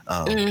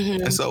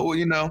 And so,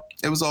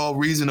 it was all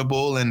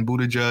reasonable. And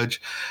Buttigieg,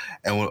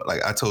 and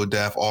like I told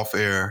Daph off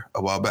air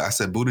a while back, I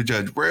said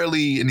Buttigieg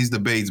rarely in these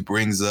debates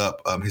brings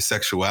up his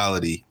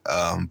sexuality.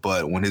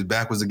 But when his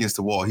back was against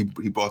the wall, he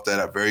brought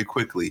that up very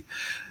quickly.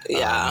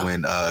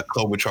 When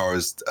Klobuchar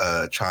was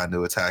trying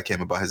to attack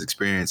him about his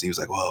experience, he was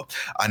like, well,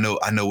 I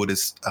know what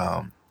it's,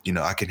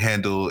 I can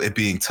handle it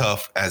being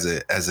tough as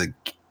a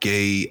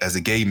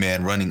gay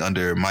man running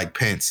under Mike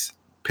Pence.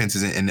 Pence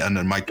is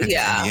under Mike Pence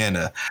in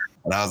Indiana.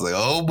 And I was like,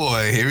 oh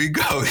boy, here we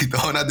go. He's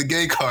throwing out the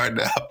gay card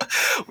now.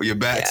 When your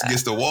back's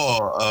against the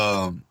wall.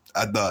 I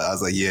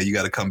was like, yeah, you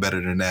got to come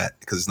better than that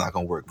because it's not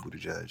going to work,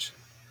 Buttigieg.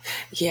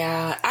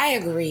 Yeah, I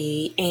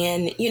agree.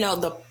 And,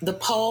 the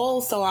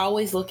poll, so I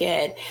always look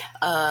at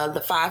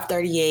the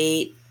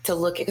 538 to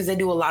look at, because they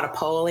do a lot of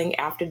polling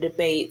after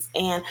debates,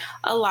 and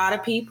a lot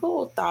of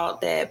people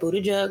thought that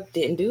Buttigieg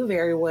didn't do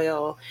very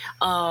well.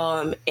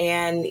 And,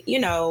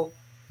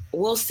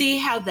 we'll see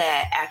how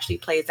that actually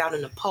plays out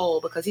in the poll,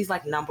 because he's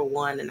like number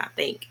one in, I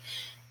think,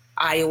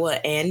 Iowa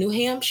and New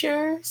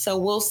Hampshire. So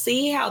we'll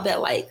see how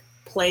that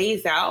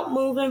plays out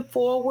moving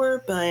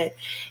forward. But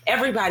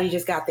everybody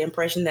just got the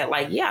impression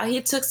that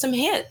he took some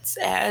hits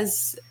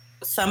as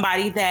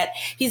somebody that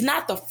he's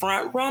not the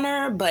front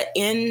runner, but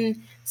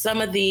in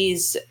some of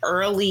these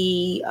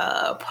early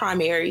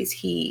primaries,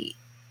 he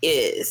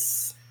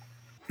is.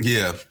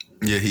 Yeah.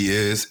 Yeah, he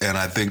is. And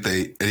I think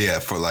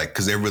for like,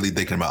 because they're really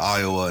thinking about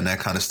Iowa and that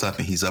kind of stuff.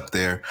 And he's up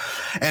there.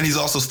 And he's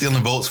also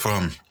stealing votes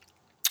from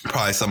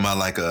probably somebody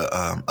like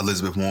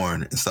Elizabeth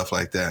Warren and stuff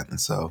like that. And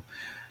so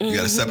you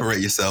got to separate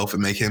yourself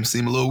and make him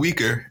seem a little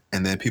weaker.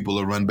 And then people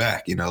will run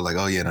back, like,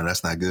 oh, yeah, no,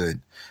 that's not good.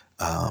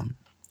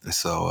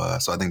 So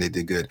I think they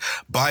did good.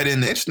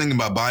 Biden, the interesting thing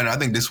about Biden, I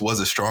think this was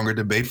a stronger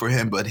debate for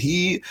him, but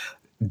he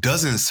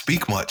doesn't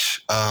speak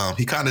much.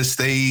 He kind of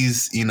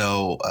stays,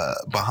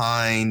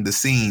 behind the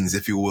scenes,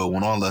 if you will,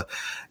 when all the,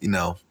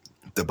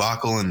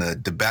 debacle and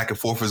the back and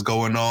forth is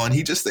going on.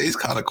 He just stays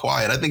kind of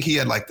quiet. I think he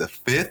had like the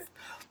 5th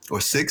or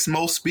 6th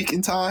most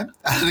speaking time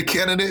out of the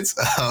candidates.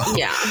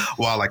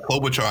 While like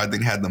Klobuchar, I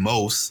think, had the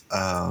most.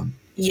 But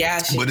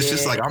it's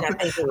just like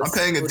I'm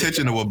paying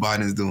attention to what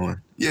Biden's doing.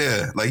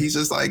 Yeah, like he's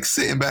just like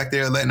sitting back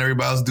there, letting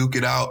everybody else duke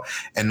it out,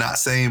 and not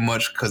saying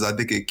much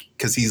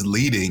because he's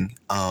leading.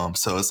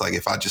 So it's like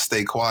if I just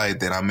stay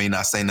quiet, then I may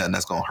not say nothing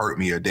that's gonna hurt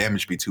me or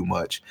damage me too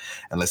much.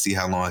 And let's see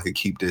how long I could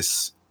keep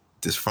this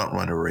front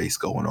runner race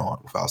going on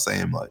without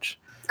saying much.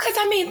 Because,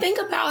 think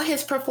about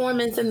his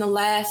performance in the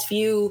last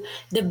few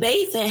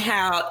debates and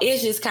how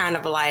it's just kind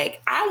of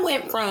like, I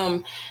went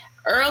from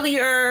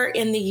earlier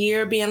in the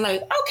year being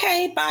like,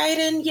 okay,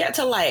 Biden,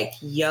 to like,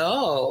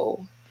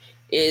 yo,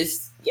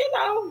 just paying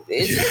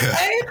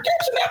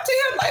attention up to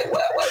him, like,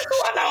 what's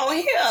going on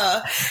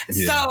here?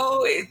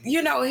 So,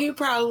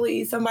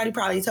 somebody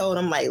probably told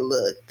him, like,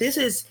 look, this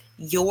is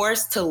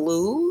yours to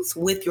lose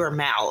with your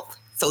mouth.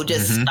 So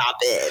just stop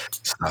it.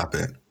 Stop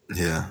it.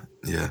 Yeah.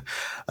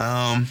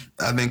 I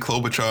think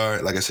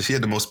Klobuchar, like I said, she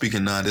had the most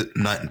speaking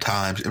night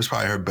times. It was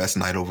probably her best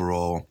night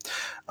overall.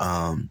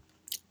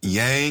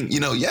 Yang,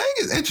 Yang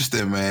is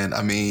interesting, man.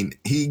 I mean,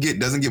 he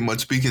doesn't get much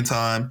speaking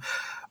time,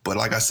 but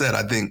like I said,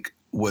 I think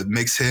what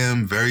makes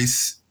him very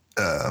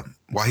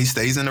why he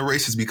stays in the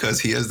race is because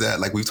he has that,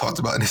 like we've talked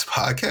about in this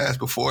podcast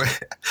before,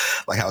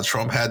 like how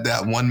Trump had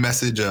that one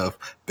message of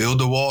build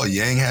the wall.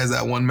 Yang has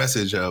that one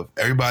message of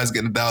everybody's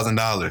getting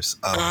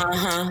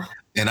 $1,000.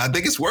 And I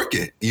think it's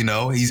working,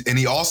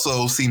 he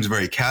also seems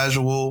very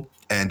casual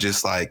and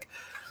just like,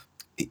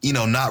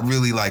 not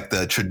really like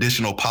the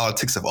traditional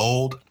politics of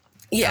old.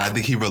 Yeah, and I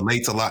think he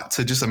relates a lot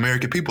to just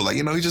American people. Like,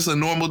 he's just a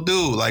normal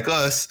dude like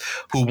us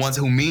who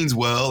means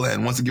well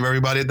and wants to give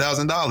everybody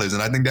 $1,000.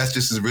 And I think that's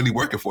just is really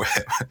working for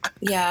him.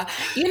 Yeah.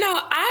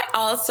 I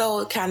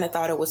also kind of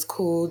thought it was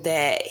cool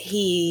that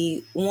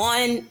he,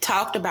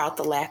 talked about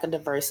the lack of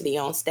diversity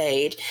on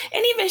stage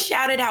and even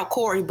shouted out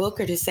Cory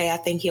Booker to say, I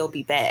think he'll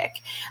be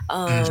back.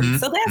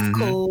 So that's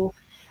cool.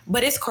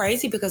 But it's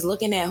crazy because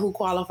looking at who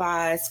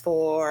qualifies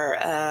for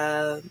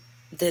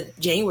the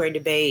January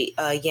debate,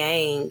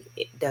 Yang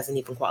doesn't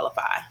even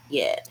qualify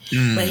yet.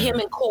 But him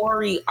and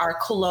Cory are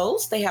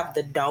close. They have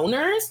the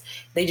donors.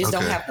 They just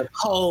don't have the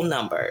poll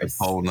numbers.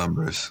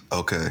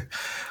 Okay.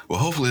 Well,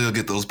 hopefully they'll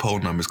get those poll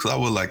numbers because I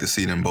would like to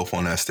see them both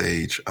on that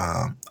stage.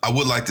 I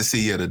would like to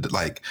see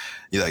like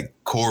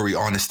Cory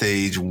on the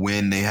stage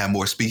when they have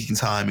more speaking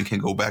time and can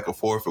go back and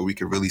forth, or we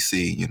can really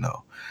see,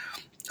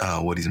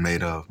 what he's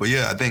made of. But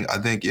yeah, I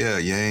think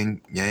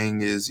Yang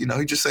is,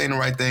 he's just saying the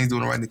right things,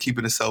 doing the right thing,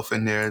 keeping himself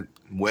in there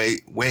way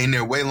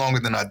longer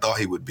than I thought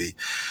he would be.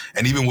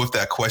 And even with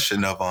that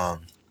question of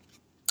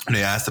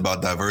they asked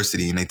about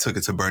diversity and they took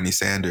it to Bernie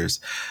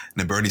Sanders, and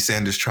then Bernie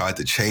Sanders tried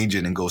to change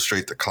it and go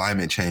straight to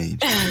climate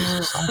change.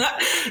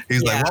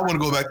 He's like, well, I want to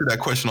go back to that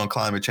question on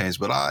climate change,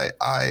 but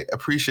I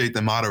appreciate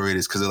the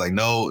moderators because they're like,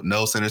 no,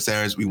 Senator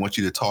Sanders, we want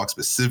you to talk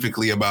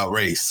specifically about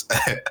race.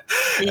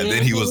 And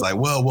then he was like,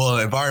 well,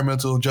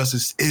 environmental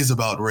justice is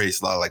about race.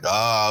 And I was like,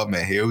 oh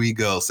man, here we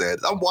go,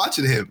 Sanders. I'm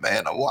watching him,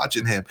 man.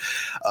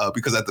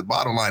 Because at the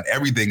bottom line,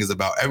 everything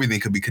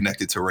could be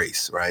connected to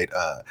race, right?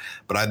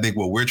 But I think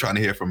what we're trying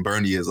to hear from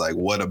Bernie is like,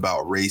 what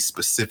about race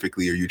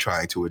specifically are you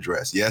trying to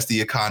address? Yes, the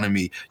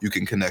economy, you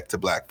can connect to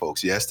Black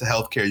folks. Yes, the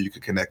healthcare, you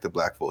can connect to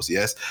Black folks.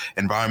 Yes,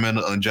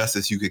 environmental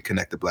injustice, you can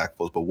connect to Black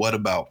folks. But what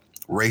about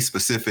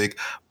race-specific,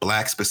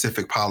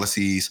 Black-specific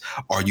policies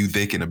are you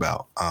thinking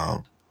about?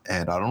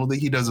 And I don't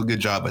think he does a good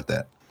job at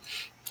that.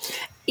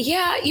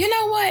 Yeah, you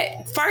know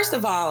what? First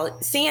of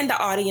all, seeing the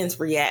audience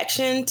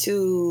reaction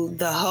to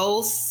the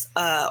host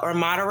or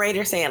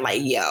moderator saying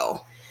like,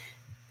 yo,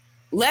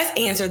 let's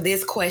answer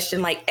this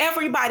question. Like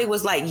everybody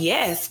was like,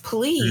 yes,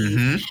 please.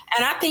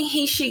 And I think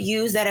he should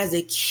use that as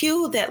a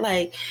cue that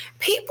like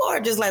people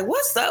are just like,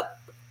 what's up?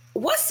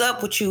 What's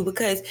up with you?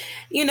 Because,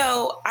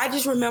 I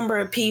just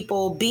remember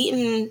people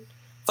beating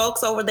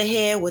folks over the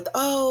head with,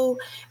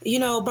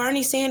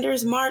 Bernie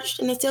Sanders marched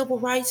in the civil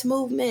rights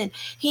movement.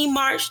 He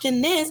marched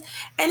in this.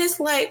 And it's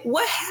like,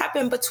 what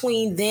happened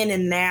between then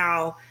and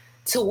now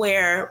to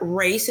where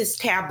race is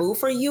taboo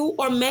for you?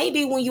 Or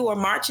maybe when you were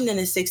marching in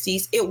the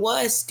 60s, it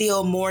was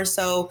still more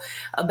so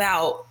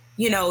about,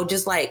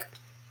 just like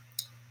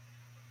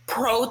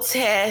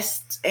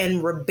protest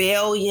and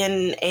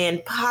rebellion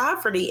and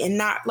poverty, and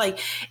not like,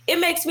 it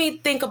makes me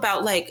think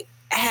about like,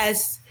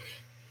 has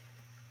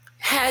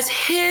has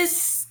his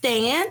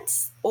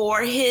stance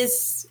or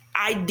his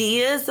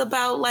ideas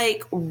about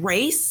like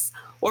race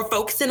or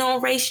focusing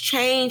on race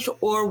change,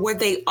 or were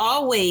they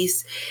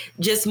always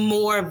just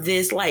more of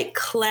this like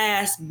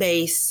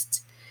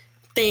class-based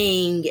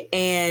thing,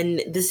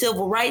 and the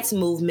civil rights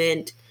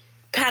movement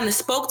kind of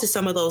spoke to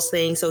some of those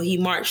things, so he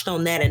marched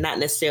on that and not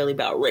necessarily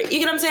about race? You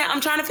get what I'm saying?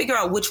 I'm trying to figure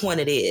out which one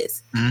it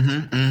is.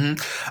 I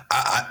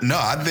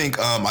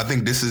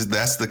think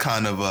that's the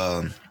kind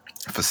of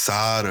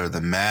facade or the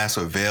mask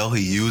or veil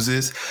he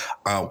uses,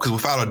 because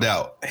without a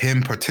doubt,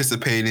 him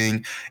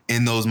participating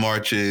in those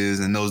marches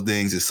and those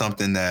things is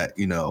something that,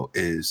 you know,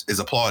 is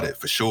applauded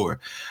for sure.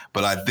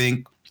 But I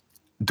think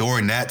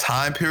during that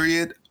time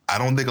period, I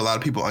don't think a lot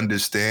of people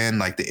understand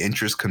like the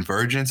interest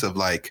convergence of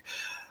like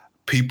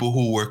people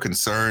who were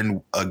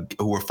concerned,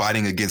 who were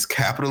fighting against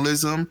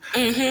capitalism,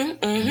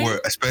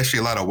 were especially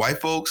a lot of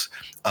white folks,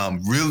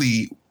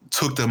 really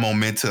took the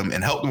momentum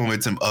and helped the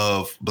momentum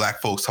of Black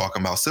folks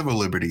talking about civil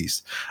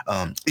liberties.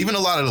 Even a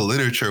lot of the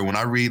literature, when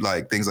I read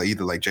like things like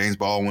either like James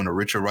Baldwin or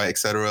Richard Wright, et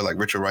cetera, like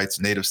Richard Wright's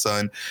Native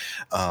Son,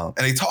 and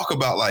they talk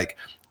about like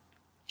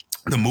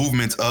the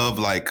movements of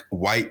like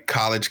white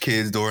college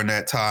kids during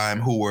that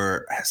time who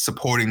were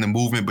supporting the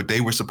movement, but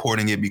they were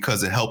supporting it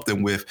because it helped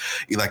them with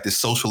like the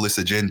socialist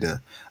agenda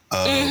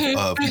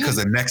because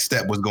the next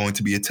step was going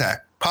to be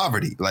attack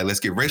poverty. Like, let's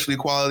get racial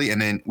equality.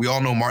 And then we all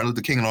know Martin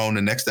Luther King alone,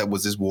 the next step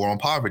was this war on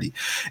poverty.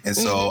 And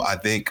so I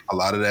think a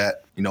lot of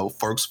that, you know,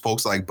 folks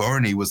like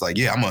Bernie was like,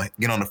 yeah, I'm going to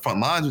get on the front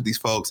lines with these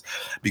folks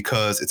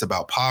because it's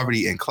about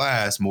poverty and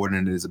class more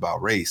than it is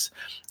about race.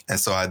 And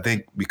so I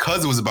think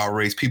because it was about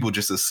race, people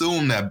just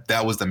assumed that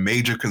that was the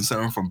major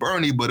concern from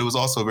Bernie, but it was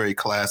also very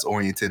class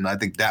oriented. And I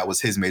think that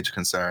was his major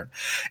concern.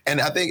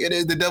 And I think it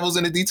is the devil's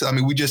in the detail. I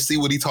mean, we just see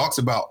what he talks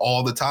about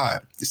all the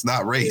time. It's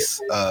not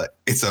race.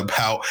 It's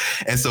about.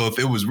 And so if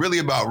it was really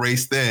about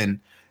race then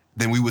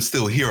we would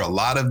still hear a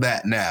lot of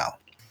that now.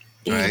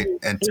 Right.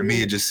 And to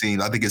me, it just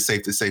seems, I think it's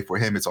safe to say for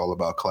him, it's all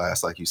about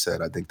class. Like you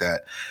said, I think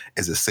that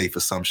is a safe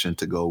assumption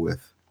to go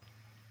with.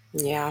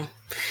 Yeah.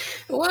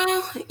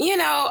 Well, you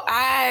know,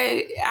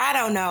 I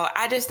don't know.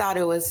 I just thought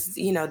it was,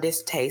 you know,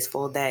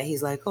 distasteful that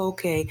he's like,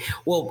 okay,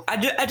 well,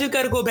 I just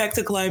got to go back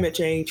to climate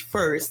change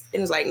first.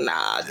 And it's like,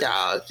 nah,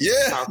 dog. Yeah.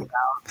 Talk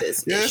about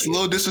this Yeah, issue. it's a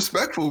little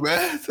disrespectful,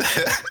 man.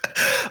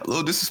 A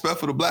little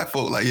disrespectful to Black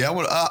folk. Like, yeah,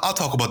 I'll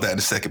talk about that in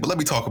a second, but let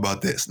me talk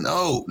about this.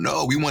 No,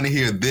 we want to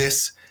hear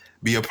this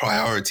be a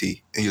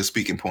priority in your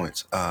speaking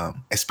points,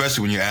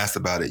 especially when you're asked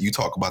about it. You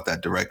talk about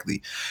that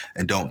directly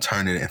and don't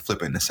turn it and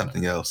flip it into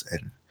something else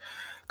and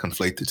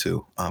conflate the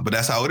two. But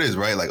that's how it is,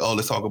 right? Like, oh,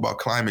 let's talk about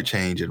climate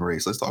change and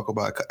race. Let's talk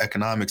about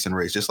economics and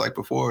race. Just like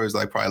before, it's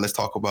like probably let's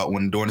talk about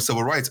when during the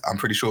civil rights, I'm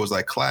pretty sure it was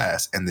like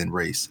class and then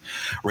race.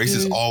 Race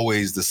is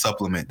always the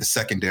supplement, the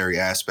secondary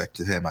aspect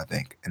to him, I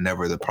think, and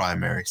never the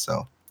primary.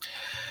 So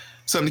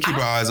something to keep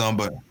our eyes on,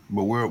 but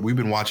we've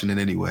been watching it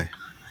anyway.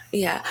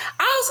 Yeah.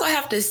 I also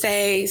have to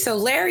say, so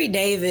Larry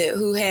David,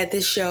 who had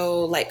this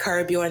show like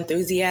Curb Your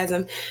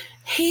Enthusiasm,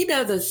 he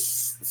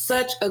does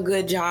such a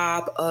good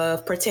job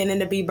of pretending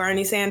to be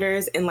Bernie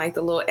Sanders in like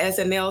the little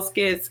SNL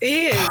skits.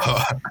 He is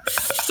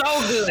so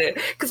good.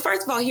 Because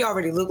first of all, he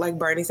already looked like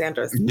Bernie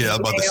Sanders. Yeah,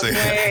 I'm about to say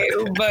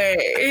that. But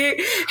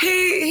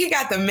he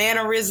got the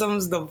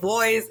mannerisms, the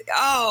voice.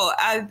 Oh,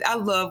 I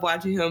love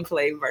watching him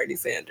play Bernie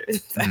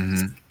Sanders.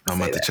 I'm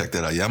about to check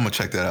that out. Yeah, I'm going to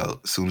check that out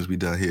as soon as we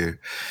done here.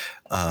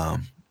 Because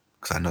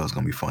I know it's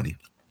going to be funny.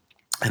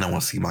 And I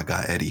want to see my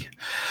guy, Eddie.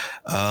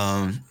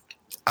 All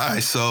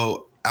right,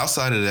 so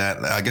outside of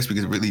that, I guess we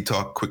could really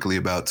talk quickly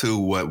about, too,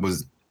 what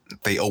was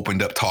they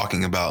opened up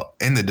talking about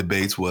in the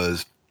debates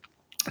was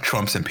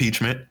Trump's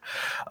impeachment,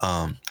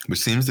 which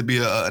seems to be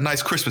a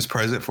nice Christmas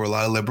present for a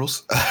lot of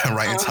liberals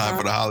right in time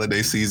for the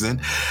holiday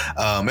season.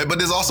 But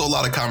there's also a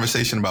lot of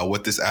conversation about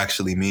what this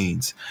actually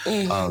means.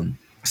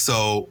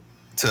 So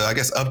to, I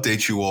guess,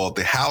 update you all,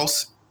 the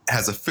House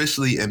has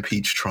officially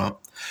impeached Trump,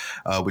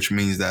 which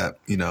means that,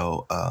 you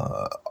know,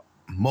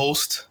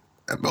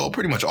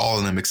 pretty much all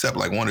of them, except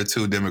like one or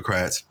two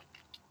Democrats,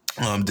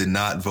 did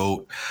not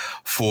vote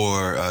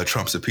for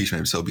Trump's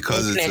impeachment. So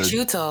because it's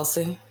you,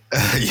 Tulsi.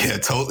 Yeah,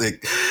 totally.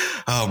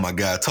 Oh my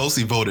God,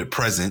 Tulsi voted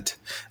present,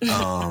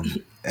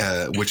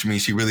 which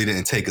means she really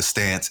didn't take a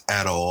stance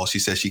at all. She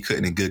said she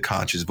couldn't, in good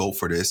conscience, vote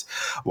for this,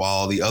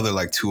 while the other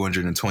like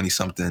 220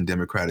 something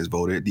Democrats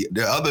voted.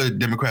 The other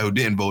Democrat who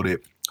didn't vote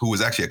it, who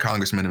was actually a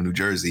congressman of New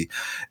Jersey,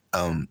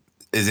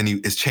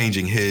 is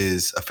changing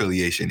his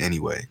affiliation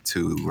anyway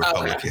to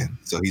Republican. Okay.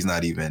 So he's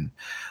not even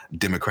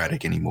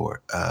Democratic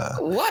anymore.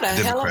 What a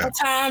hell of a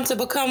time to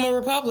become a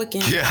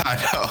Republican. Yeah, I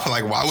know.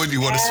 Like, why would you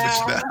want to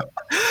switch that?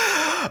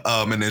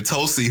 And then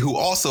Tulsi, who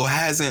also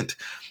hasn't,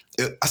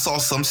 I saw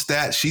some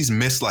stats, she's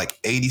missed like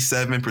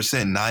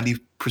 87%,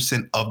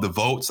 90% of the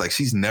votes. Like,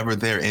 she's never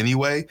there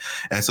anyway.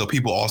 And so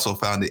people also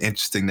found it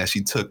interesting that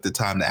she took the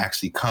time to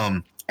actually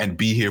come and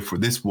be here for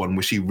this one,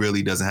 where she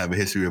really doesn't have a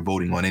history of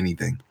voting on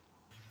anything.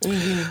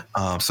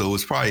 So it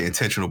was probably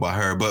intentional by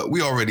her, but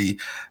we already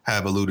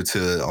have alluded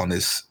to on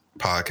this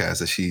podcast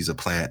that she's a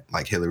plant,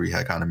 like Hillary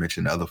had kind of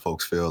mentioned. Other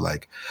folks feel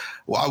like,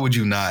 why would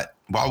you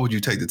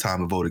take the time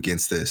to vote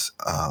against this,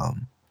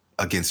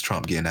 against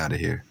Trump getting out of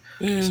here?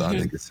 So I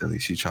think it's silly.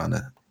 She's trying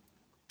to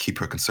keep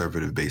her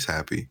conservative base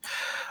happy.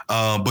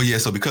 But yeah,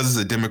 so because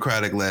it's a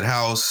Democratic-led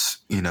House,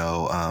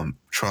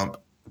 Trump,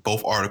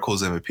 both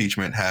articles of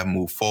impeachment have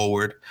moved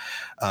forward.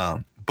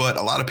 But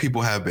a lot of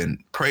people have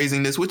been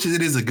praising this, which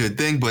it is a good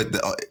thing. But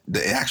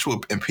the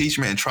actual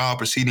impeachment and trial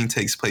proceeding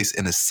takes place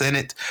in the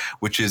Senate,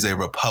 which is a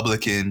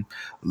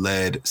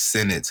Republican-led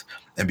Senate.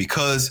 And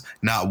because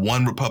not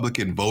one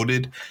Republican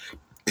voted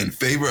in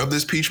favor of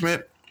this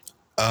impeachment,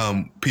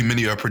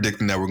 many are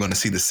predicting that we're going to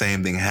see the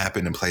same thing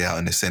happen and play out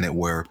in the Senate,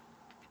 where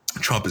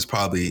Trump is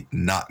probably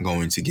not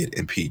going to get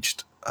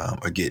impeached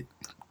or get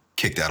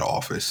kicked out of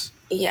office.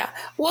 Yeah.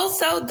 Well,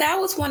 so that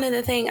was one of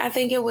the things. I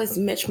think it was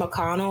Mitch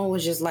McConnell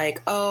was just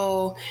like,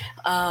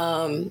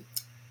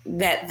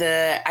 that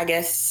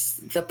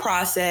the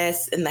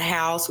process in the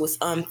House was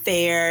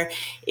unfair.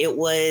 It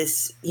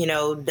was,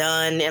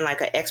 done in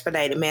like an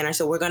expedited manner.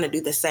 So we're going to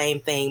do the same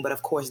thing, but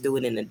of course do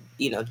it in a,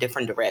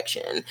 different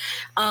direction.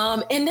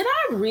 And did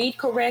I read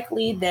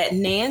correctly that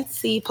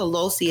Nancy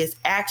Pelosi is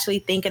actually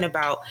thinking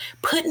about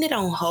putting it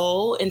on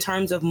hold in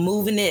terms of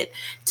moving it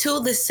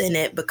to the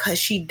Senate because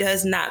she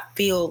does not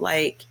feel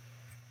like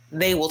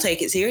they will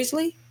take it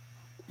seriously?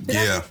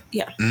 Yeah.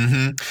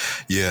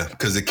 Yeah,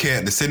 because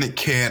the Senate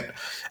can't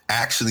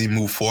actually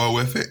move forward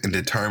with it and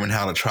determine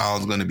how the trial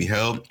is going to be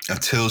held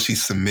until she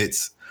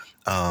submits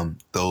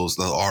those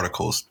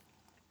articles,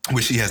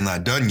 which she has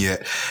not done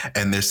yet.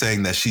 And they're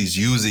saying that she's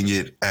using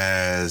it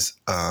as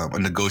a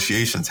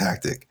negotiation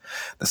tactic.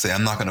 They say,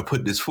 I'm not going to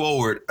put this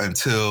forward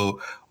until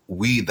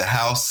the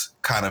House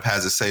kind of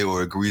has a say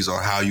or agrees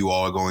on how you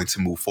all are going to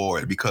move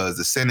forward, because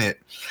the Senate,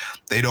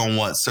 they don't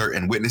want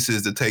certain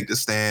witnesses to take the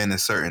stand and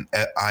certain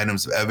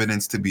items of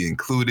evidence to be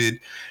included.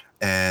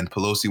 And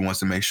Pelosi wants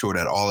to make sure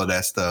that all of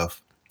that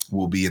stuff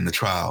will be in the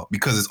trial,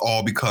 because it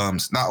all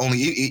becomes not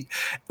only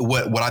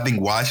what I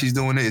think why she's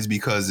doing it is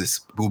because it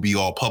will be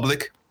all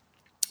public.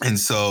 And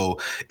so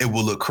it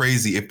will look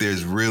crazy if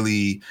there's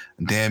really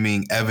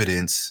damning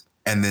evidence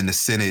and then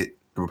the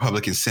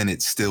Republican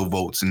Senate still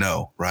votes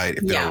no, right?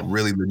 If there are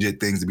really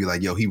legit things to be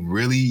like, yo, he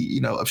really,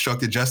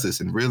 obstructed justice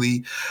and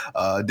really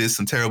did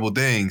some terrible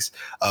things.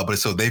 But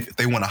so if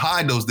they want to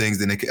hide those things,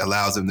 then it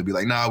allows them to be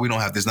like, nah, we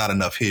don't have, there's not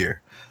enough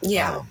here.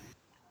 Yeah.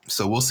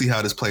 So we'll see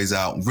how this plays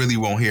out. Really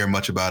won't hear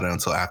much about it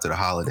until after the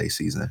holiday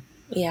season.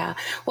 Yeah.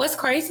 What's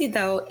crazy,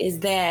 though, is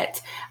that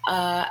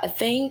I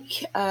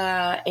think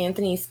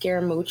Anthony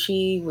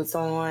Scaramucci was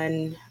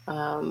on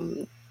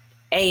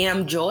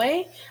AM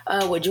Joy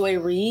with Joy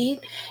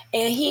Reid,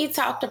 and he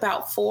talked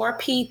about 4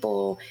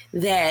 people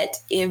that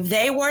if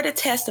they were to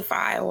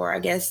testify, or I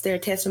guess their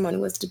testimony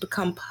was to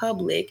become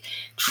public,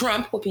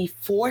 Trump would be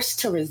forced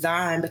to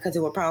resign because it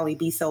would probably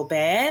be so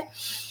bad.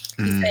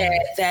 He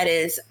said that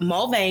is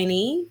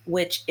Mulvaney,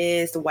 which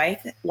is the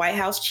White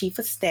House Chief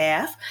of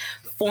Staff,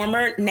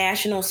 former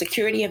National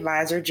Security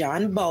Advisor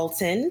John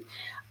Bolton,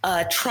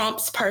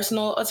 Trump's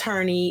personal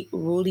attorney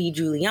Rudy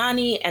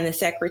Giuliani, and the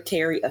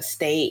Secretary of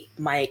State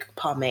Mike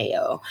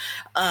Pompeo.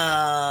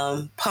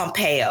 So,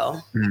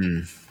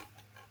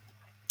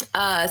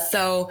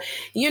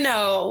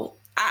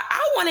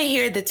 I want to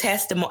hear the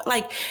testimony.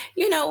 Like,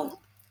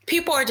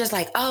 people are just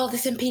like, oh,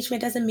 this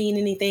impeachment doesn't mean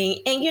anything.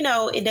 And,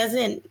 it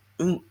doesn't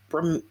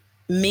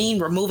mean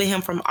removing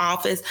him from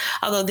office,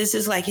 although this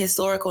is like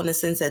historical in the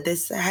sense that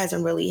this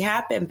hasn't really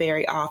happened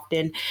very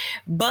often.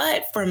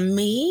 But for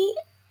me,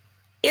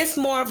 it's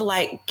more of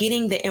like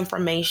getting the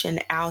information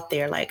out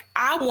there. Like,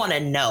 I want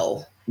to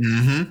know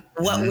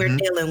what we're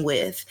dealing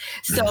with.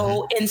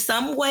 So in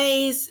some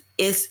ways,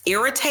 it's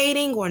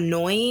irritating or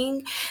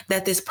annoying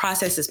that this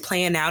process is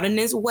playing out in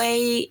this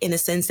way, in the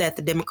sense that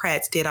the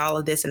Democrats did all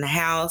of this in the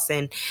House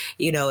and,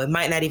 it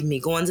might not even be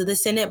going to the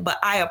Senate. But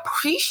I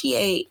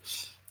appreciate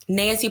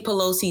Nancy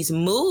Pelosi's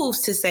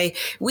moves to say,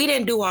 we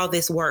didn't do all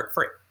this work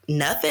for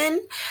nothing.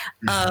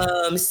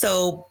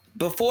 So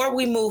before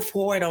we move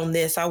forward on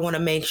this, I want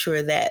to make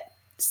sure that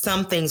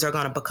some things are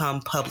going to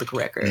become public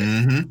record.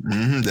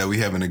 That we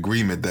have an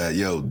agreement that,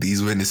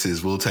 these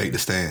witnesses will take the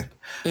stand.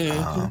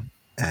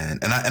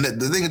 And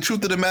the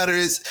truth of the matter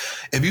is,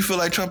 if you feel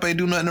like Trump ain't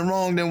do nothing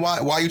wrong, then why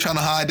are you trying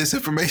to hide this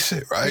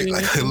information, right?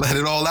 Like, let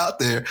it all out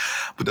there.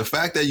 But the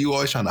fact that you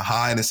always trying to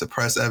hide and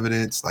suppress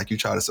evidence, like you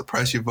try to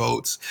suppress your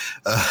votes,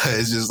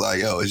 it's just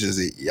like,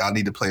 y'all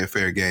need to play a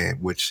fair game,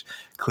 which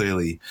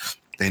clearly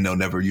they know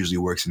never usually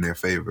works in their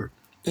favor.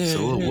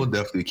 So we'll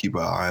definitely keep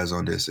our eyes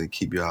on this and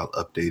keep y'all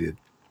updated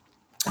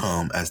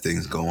as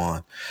things go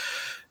on.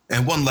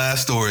 And one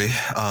last story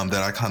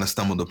that I kind of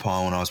stumbled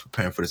upon when I was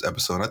preparing for this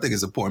episode, I think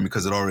it's important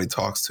because it already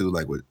talks to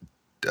like what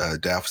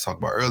Daph was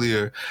talking about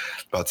earlier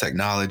about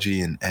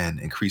technology and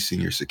increasing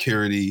your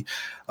security.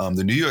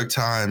 The New York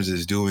Times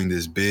is doing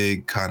this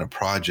big kind of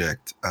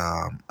project.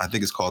 I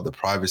think it's called the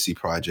Privacy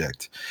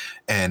Project.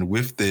 And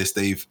with this,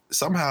 they've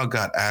somehow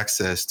got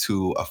access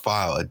to a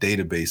file, a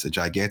database, a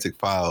gigantic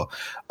file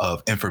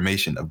of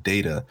information, of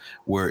data,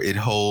 where it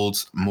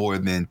holds more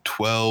than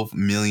 12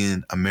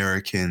 million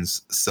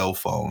Americans' cell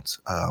phones,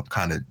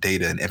 kind of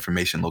data and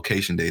information,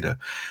 location data,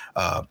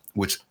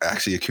 which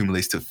actually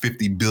accumulates to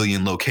 50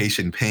 billion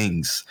location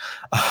pings.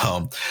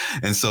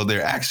 And so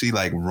they're actually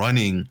like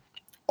running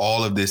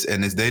all of this,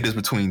 and this data is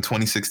between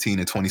 2016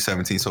 and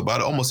 2017, so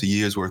about almost a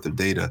year's worth of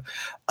data.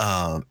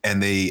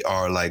 And they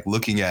are like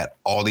looking at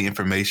all the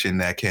information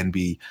that can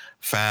be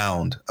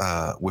found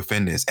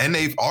within this. And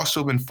they've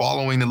also been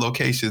following the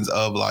locations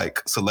of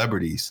like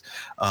celebrities.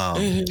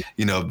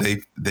 You know,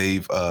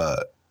 they've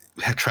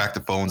had tracked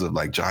the phones of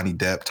like Johnny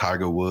Depp,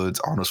 Tiger Woods,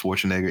 Arnold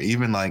Schwarzenegger,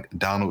 even like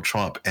Donald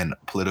Trump and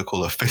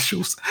political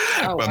officials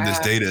from this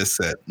data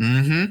set.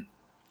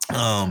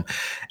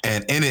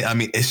 And in it, I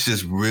mean, it's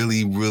just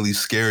really, really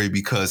scary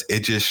because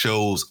it just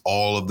shows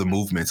all of the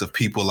movements of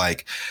people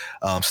like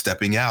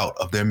stepping out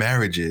of their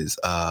marriages,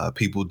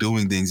 people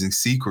doing things in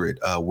secret,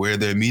 where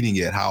they're meeting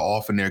at, how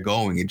often they're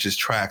going. It just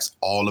tracks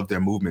all of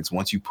their movements.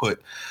 Once you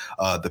put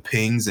the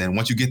pings and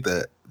once you get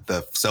the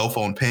cell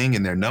phone ping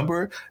and their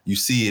number, you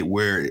see it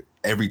where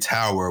every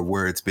tower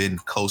where it's been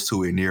close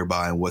to it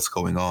nearby and what's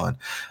going on,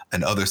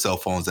 and other cell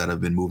phones that have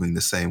been moving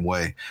the same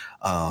way.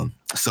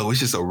 So it's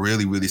just a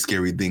really, really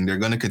scary thing. They're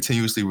going to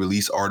continuously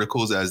release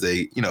articles as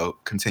they, you know,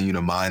 continue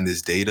to mine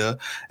this data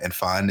and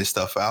find this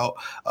stuff out.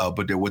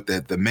 But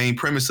the main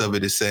premise of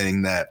it is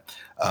saying that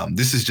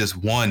this is just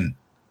one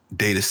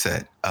data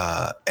set.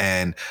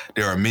 And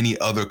there are many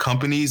other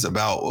companies,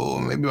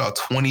 maybe about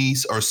 20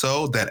 or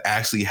so, that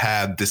actually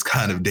have this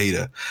kind of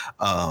data.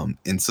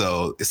 And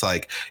so it's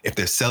like, if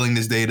they're selling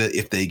this data,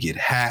 if they get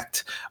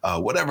hacked,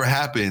 whatever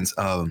happens,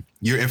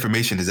 your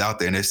information is out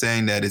there. And they're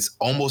saying that it's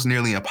almost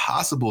nearly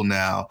impossible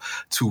now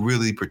to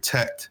really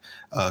protect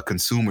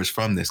consumers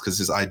from this, because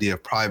this idea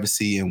of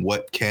privacy and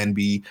what can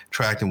be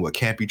tracked and what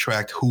can't be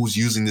tracked, who's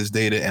using this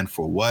data and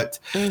for what.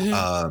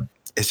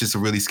 It's just a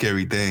really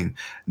scary thing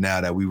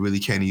now that we really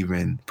can't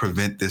even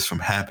prevent this from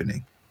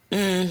happening.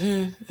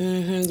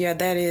 Yeah,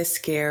 that is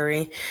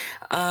scary.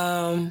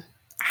 I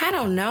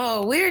don't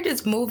know. We're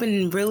just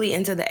moving really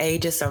into the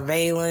age of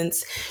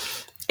surveillance,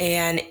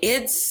 and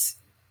it's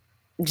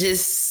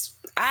just,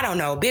 I don't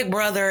know. Big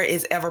Brother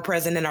is ever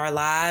present in our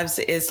lives.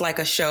 It's like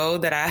a show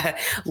that I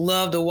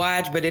love to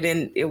watch, but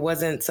it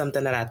wasn't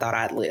something that I thought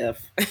I'd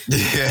live.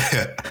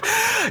 Yeah.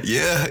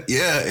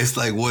 It's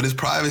like, what is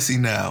privacy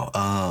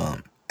now?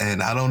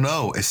 And I don't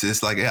know. It's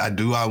just like,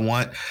 I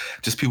want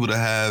just people to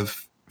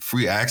have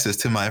free access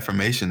to my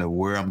information of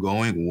where I'm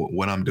going,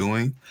 what I'm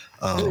doing,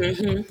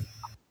 and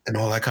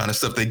all that kind of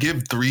stuff. They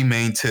give 3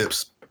 main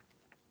tips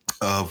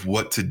of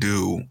what to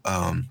do,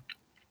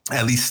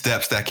 at least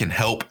steps that can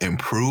help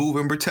improve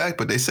and protect,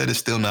 but they said it's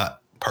still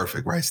not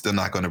perfect, right? Still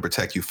not going to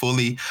protect you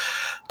fully,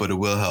 but it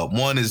will help.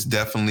 One is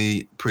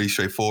definitely pretty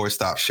straightforward.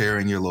 Stop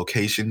sharing your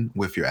location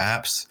with your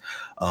apps.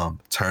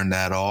 Turn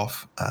that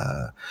off.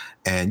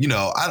 And, you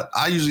know,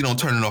 I usually don't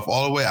turn it off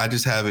all the way. I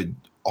just have it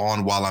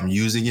on while I'm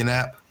using an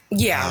app.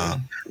 Yeah.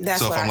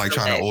 So if I'm like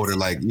trying to order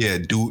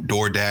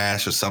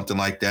DoorDash or something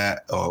like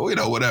that, or, you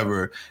know,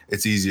 whatever,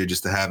 it's easier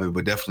just to have it,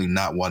 but definitely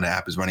not when the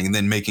app is running. And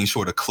then making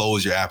sure to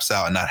close your apps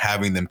out and not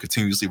having them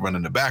continuously run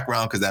in the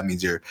background, because that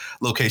means your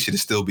location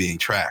is still being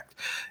tracked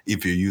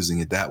if you're using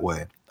it that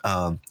way.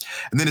 And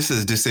then it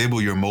says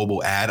disable your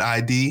mobile ad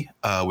ID,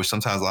 which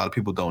sometimes a lot of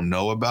people don't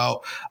know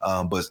about.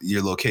 But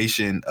your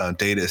location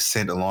data is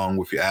sent along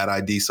with your ad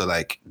ID. So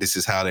like, this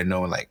is how they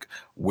know like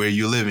where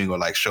you're living, or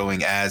like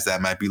showing ads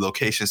that might be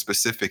location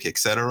specific,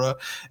 etc.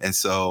 And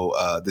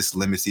so this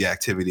limits the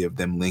activity of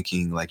them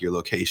linking like your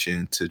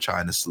location to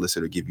trying to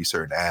solicit or give you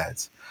certain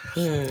ads.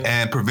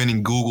 And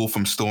preventing Google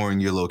from storing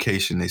your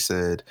location, they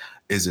said,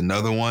 is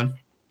another one.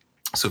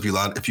 So if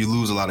you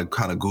lose a lot of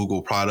kind of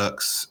Google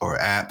products or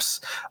apps,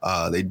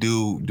 they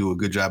do a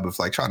good job of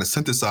like trying to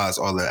synthesize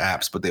all their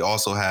apps, but they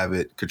also have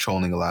it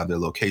controlling a lot of their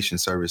location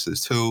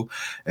services too.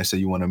 And so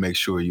you want to make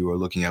sure you are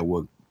looking at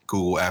what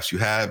Google apps you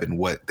have and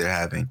what they're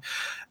having.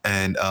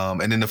 And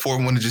then the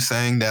fourth one is just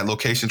saying that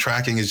location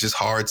tracking is just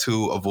hard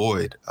to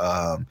avoid,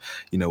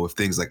 you know, with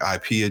things like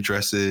IP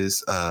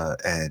addresses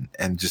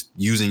and just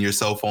using your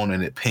cell phone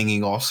and it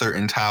pinging off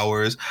certain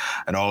towers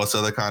and all this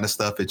other kind of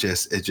stuff. It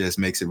just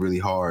makes it really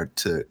hard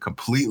to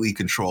completely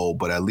control.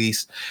 But at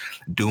least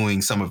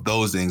doing some of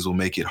those things will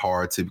make it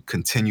hard to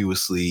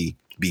continuously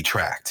be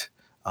tracked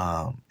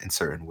in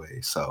certain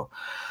ways. So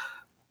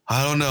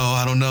I don't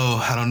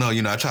know.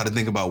 You know, I try to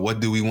think about what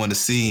do we want to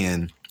see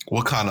and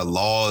what kind of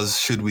laws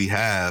should we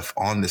have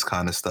on this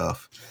kind of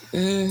stuff.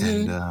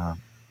 And I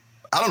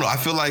don't know. I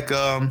feel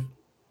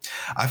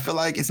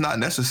like it's not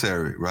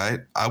necessary, right?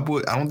 I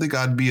don't think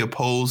I'd be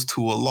opposed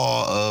to a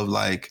law of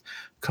like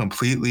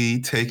completely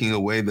taking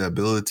away the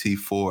ability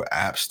for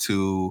apps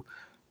to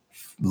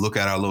look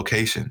at our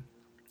location.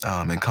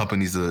 and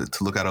companies to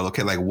look at it.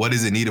 Okay, like what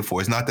is it needed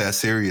for? It's not that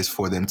serious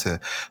for them to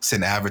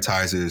send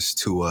advertisers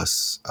to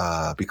us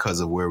because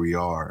of where we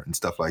are and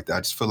stuff like that.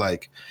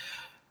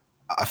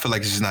 I feel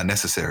like it's just not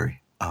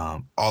necessary.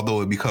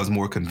 Although it becomes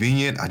more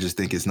convenient, I just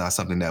think it's not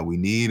something that we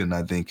need, and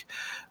I think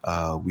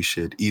we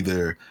should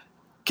either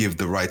give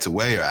the rights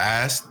away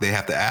or they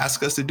have to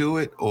ask us to do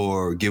it,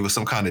 or give us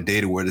some kind of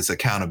data where it's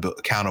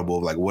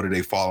accountable, like what are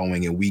they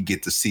following, and we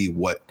get to see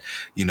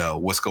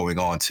what's going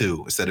on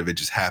too, instead of it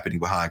just happening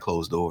behind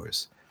closed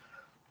doors.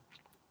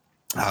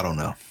 I don't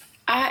know.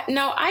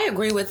 I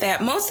agree with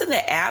that. Most of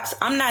the apps,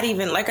 I'm not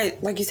even like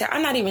you said,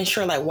 I'm not even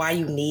sure like why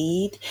you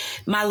need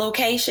my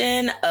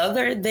location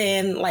other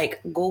than like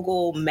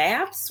Google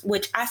Maps,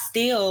 which I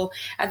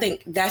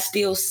think that's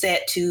still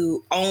set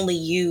to only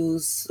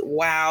use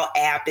while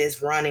app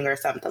is running or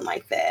something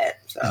like that.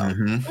 So I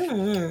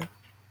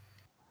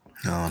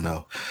don't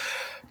know.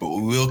 But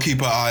we'll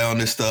keep our eye on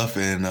this stuff,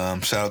 and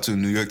shout out to the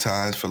New York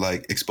Times for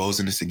like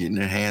exposing this and getting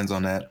their hands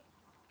on that.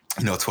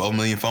 12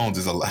 million phones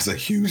is a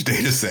huge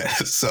data set.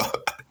 So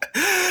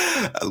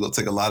it's going to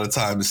take a lot of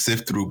time to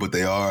sift through, but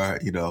they are,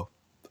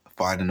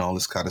 finding all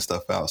this kind of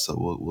stuff out. So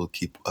we'll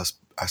keep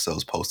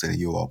ourselves posted and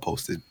you all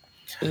posted.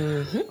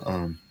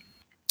 Mm-hmm.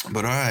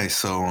 But all right.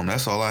 So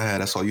that's all I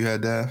had. That's all you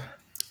had, Dav?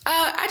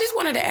 I just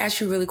wanted to ask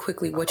you really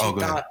quickly what you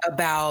thought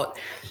about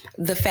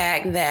the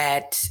fact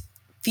that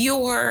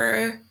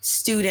fewer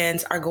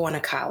students are going to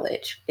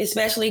college,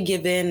 especially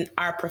given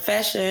our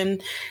profession.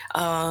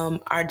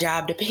 Our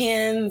job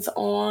depends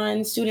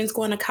on students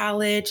going to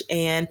college.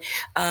 And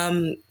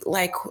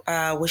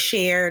was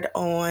shared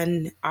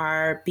on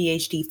our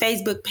BHD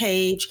Facebook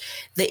page,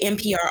 the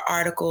NPR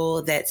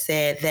article that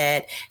said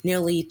that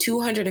nearly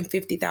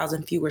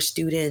 250,000 fewer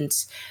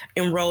students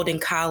enrolled in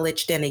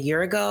college than a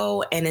year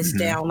ago. And it's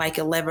down like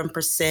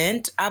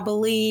 11%, I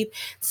believe,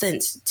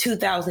 since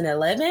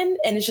 2011.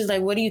 And it's just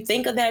like, what do you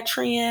think of that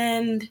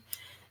trend,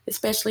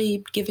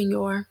 especially given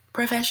your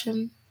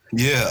profession?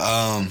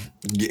 Yeah,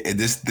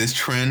 this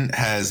trend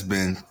has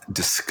been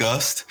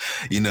discussed.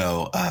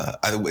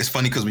 It's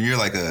funny because when you're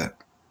like a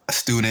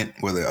student,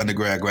 whether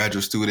undergrad,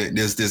 graduate student,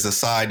 there's a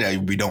side that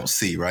we don't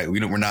see, right?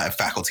 We're not in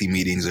faculty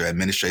meetings or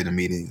administrative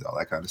meetings, all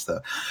that kind of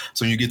stuff.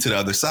 So when you get to the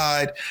other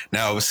side,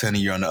 now all of a sudden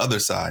you're on the other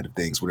side of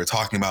things where they're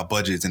talking about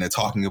budgets and they're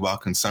talking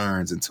about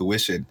concerns and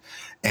tuition.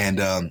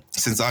 And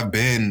since I've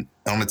been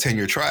on a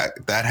tenure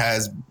track, that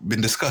has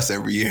been discussed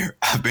every year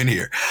I've been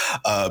here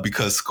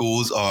because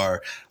schools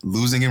are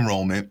losing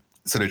enrollment.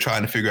 So they're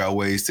trying to figure out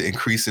ways to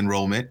increase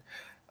enrollment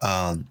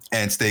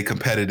and stay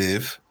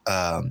competitive.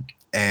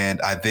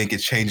 And I think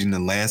it's changing the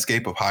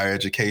landscape of higher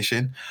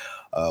education.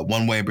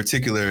 One way in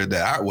particular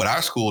that what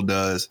our school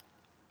does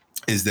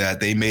is that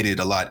they made it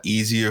a lot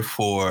easier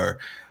for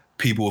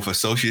people with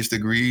associate's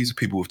degrees,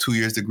 people with 2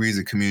 years degrees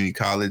in community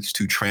college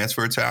to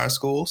transfer to our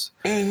schools.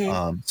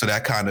 So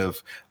that kind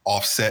of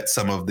offset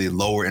some of the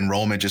lower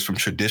enrollment just from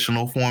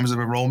traditional forms of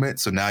enrollment.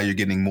 So now you're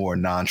getting more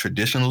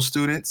non-traditional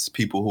students,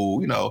 people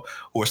who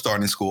are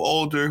starting school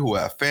older, who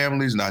have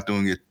families, not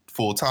doing it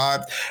full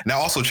time. And that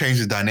also changes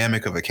the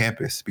dynamic of a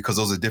campus because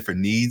those are different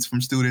needs from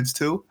students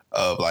too,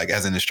 of like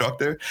as an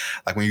instructor.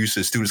 Like when you're used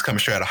to students coming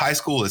straight out of high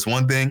school, it's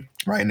one thing,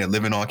 right? And they're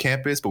living on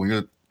campus. But when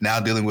you're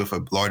now dealing with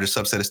a larger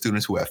subset of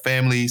students who have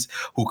families,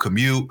 who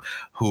commute,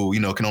 who,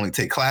 can only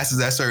take classes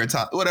at certain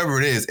times, whatever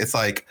it is, it's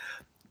like,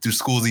 do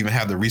schools even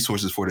have the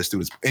resources for their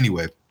students?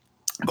 Anyway,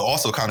 but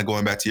also kind of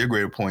going back to your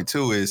greater point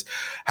too, is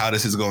how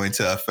this is going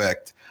to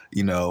affect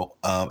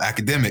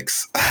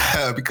academics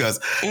because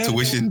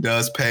tuition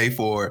does pay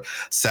for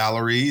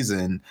salaries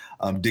and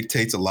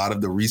dictates a lot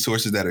of the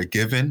resources that are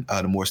given.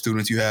 The more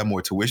students you have,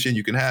 more tuition,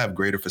 you can have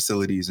greater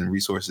facilities and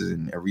resources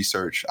and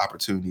research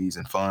opportunities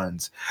and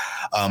funds.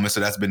 And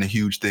so that's been a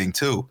huge thing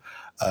too.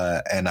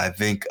 And I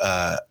think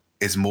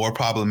it's more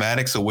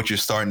problematic. So what you're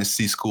starting to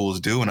see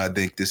schools do, and I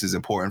think this is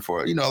important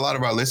for, a lot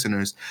of our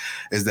listeners,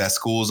 is that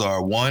schools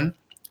are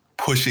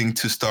pushing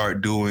to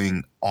start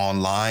doing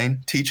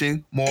online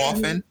teaching more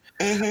often.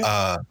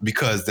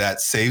 Because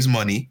that saves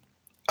money,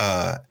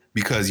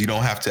 because you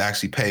don't have to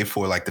actually pay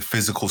for like the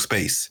physical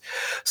space.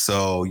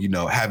 So,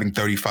 having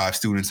 35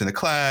 students in a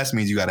class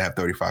means you got to have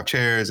 35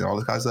 chairs and all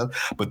this kind of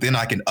stuff. But then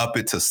I can up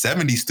it to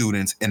 70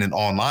 students in an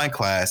online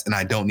class and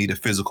I don't need a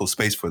physical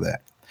space for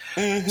that.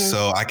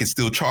 So I can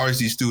still charge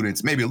these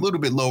students maybe a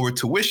little bit lower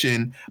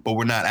tuition, but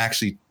we're not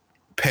actually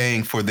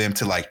paying for them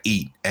to like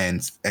eat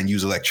and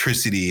use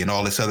electricity and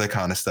all this other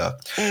kind of stuff.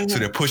 So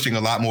they're pushing a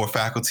lot more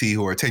faculty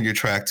who are tenure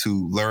track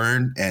to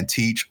learn and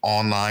teach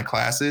online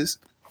classes.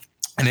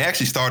 And they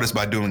actually start us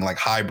by doing like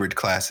hybrid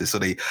classes. So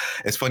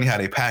it's funny how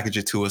they package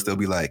it to us. They'll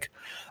be like,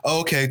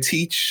 okay,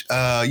 teach,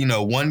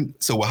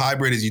 so what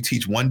hybrid is you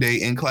teach one day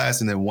in class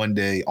and then one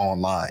day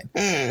online.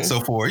 So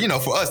for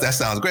us, that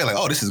sounds great. Like,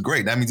 oh, this is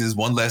great. That means there's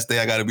one less day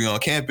I got to be on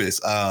campus.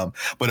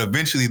 But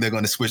eventually they're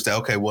going to switch that.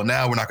 Okay, well,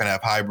 now we're not going to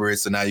have hybrid.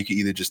 So now you can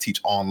either just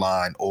teach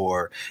online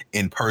or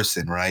in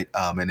person, right?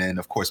 And then,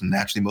 of course,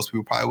 naturally, most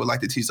people probably would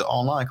like to teach the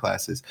online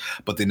classes.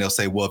 But then they'll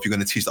say, well, if you're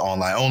going to teach the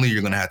online only,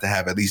 you're going to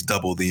have at least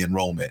double the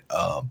enrollment.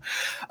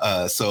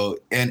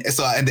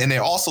 And then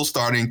they're also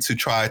starting to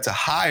try to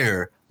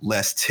hire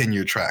less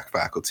tenure track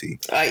faculty.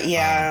 That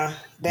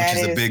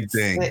which is a big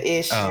thing. The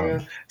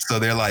issue. So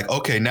they're like,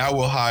 okay, now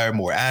we'll hire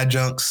more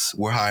adjuncts,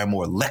 we'll hire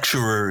more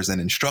lecturers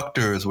and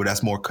instructors, where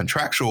that's more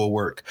contractual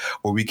work,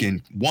 where we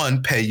can,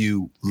 one, pay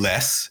you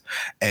less,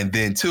 and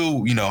then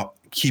two,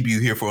 keep you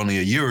here for only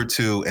a year or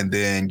two, and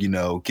then,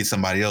 get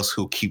somebody else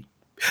who'll keep.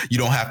 You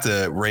don't have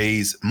to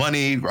raise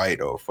money,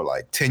 right? Or for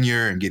like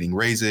tenure and getting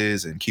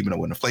raises and keeping up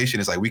with inflation.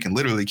 It's like, we can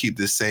literally keep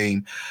this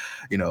same,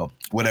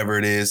 whatever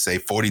it is, say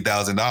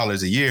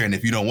 $40,000 a year. And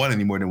if you don't want it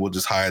anymore, then we'll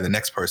just hire the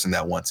next person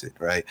that wants it,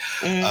 right?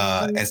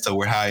 And so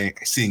we're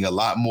seeing a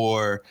lot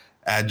more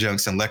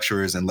adjuncts and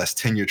lecturers and less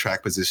tenure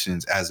track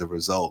positions as a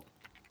result.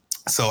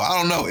 So I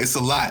don't know. It's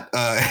a lot.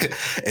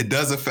 It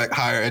does affect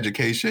higher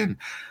education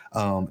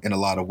in a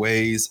lot of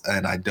ways.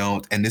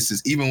 And this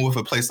is even with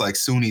a place like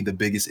SUNY, the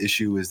biggest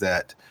issue is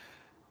that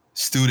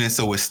students,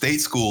 so with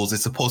state schools,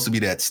 it's supposed to be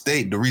that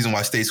state. The reason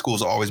why state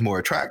schools are always more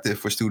attractive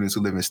for students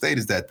who live in state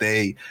is that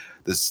the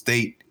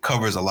state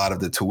covers a lot of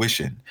the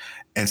tuition.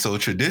 And so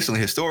traditionally,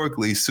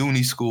 historically,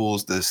 SUNY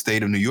schools, the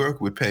state of New York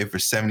would pay for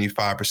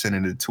 75%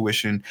 of the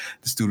tuition.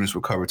 The students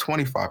would cover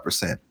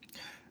 25%.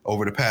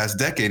 Over the past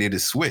decade, it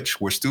has switched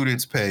where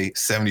students pay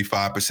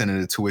 75% of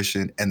the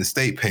tuition and the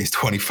state pays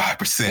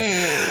 25%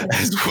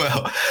 as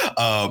well.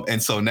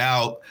 And so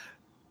now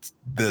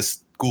the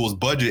school's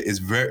budget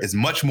is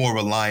much more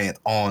reliant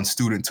on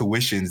student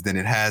tuitions than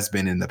it has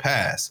been in the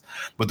past.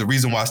 But the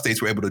reason why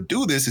states were able to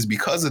do this is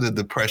because of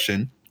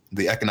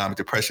the economic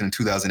depression in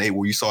 2008,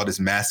 where you saw this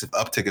massive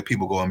uptick of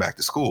people going back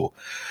to school.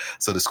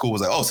 So the school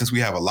was like, since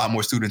we have a lot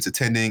more students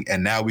attending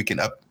and now we can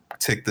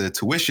uptick the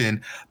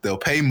tuition, they'll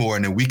pay more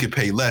and then we could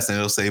pay less and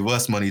it'll save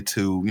us money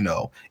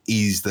to,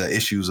 ease the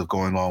issues of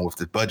going on with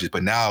the budget.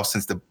 But now,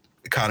 since the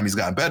economy's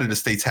gotten better, the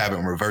states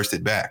haven't reversed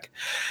it back.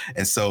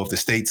 And so if the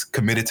states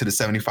committed to the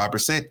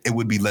 75%, it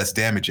would be less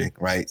damaging,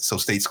 right? So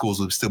state schools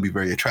would still be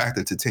very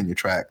attractive to tenure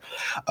track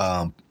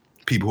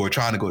people who are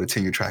trying to go to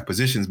tenure track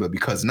positions, but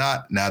because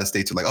now the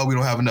states are like, we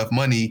don't have enough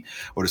money,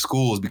 or the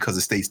schools, because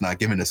the state's not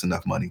giving us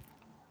enough money.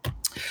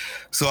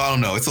 So I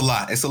don't know. It's a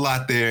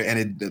lot there.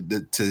 And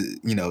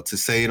to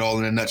say it all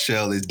in a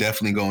nutshell is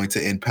definitely going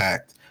to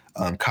impact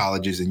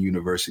colleges and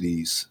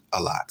universities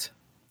a lot.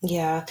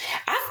 Yeah,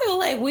 I feel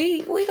like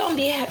we gonna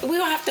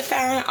have to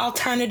find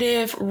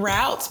alternative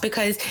routes,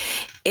 because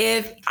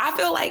I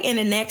feel like in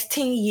the next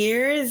 10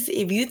 years,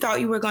 if you thought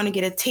you were going to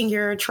get a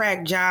tenure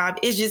track job,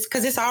 it's just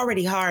because it's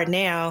already hard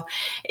now.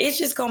 It's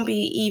just going to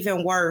be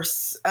even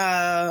worse.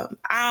 I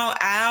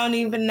don't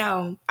even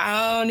know.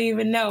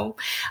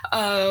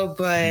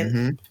 But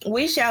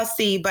we shall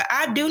see. But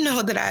I do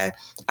know that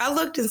I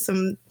looked into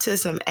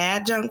some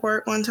adjunct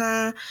work one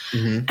time,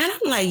 and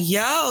I'm like,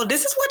 yo,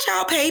 this is what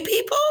y'all pay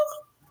people?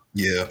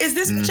 Yeah. Is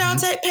this what y'all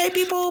pay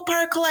people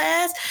per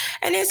class?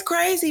 And it's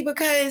crazy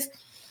because,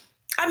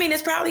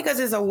 it's probably because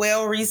it's a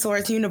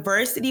well-resourced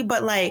university,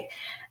 but like,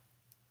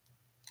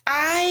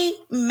 I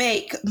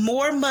make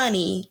more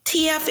money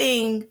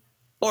TFing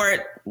or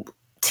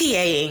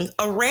TAing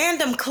a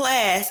random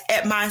class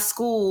at my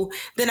school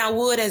than I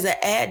would as an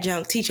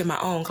adjunct teaching my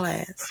own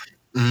class.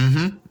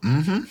 Yeah.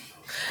 And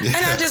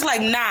I'm just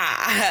like, nah,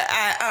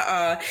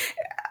 I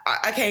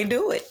can't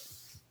do it.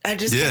 I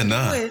just can't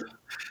do it.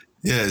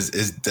 Yeah,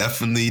 it's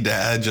definitely, the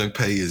adjunct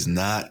pay is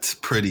not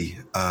pretty.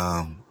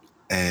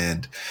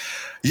 And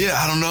yeah,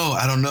 I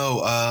don't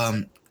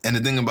know. And the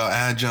thing about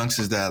adjuncts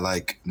is that,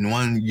 like,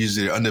 one,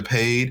 usually they're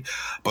underpaid,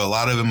 but a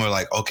lot of them are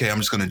like, okay, I'm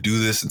just going to do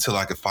this until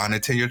I can find a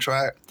tenure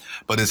track.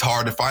 But it's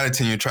hard to find a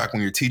tenure track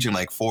when you're teaching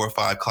like 4 or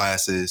 5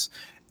 classes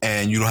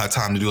and you don't have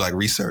time to do like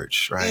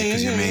research, right?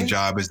 Because your main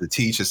job is to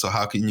teach. And so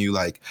how can you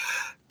like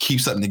keep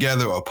something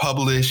together or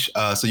publish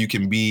so you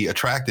can be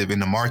attractive in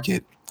the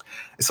market?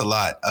 It's a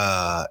lot.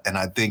 And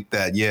I think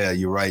that, yeah,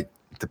 you're right.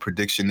 The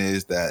prediction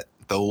is that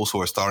those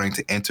who are starting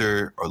to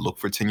enter or look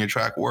for tenure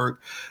track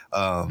work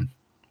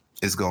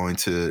is going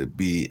to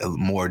be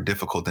more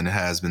difficult than it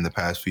has been the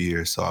past few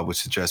years. So I would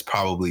suggest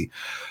probably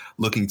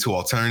looking to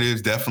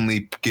alternatives.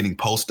 Definitely getting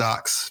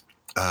postdocs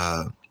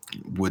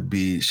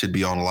should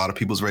be on a lot of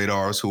people's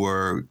radars who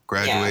are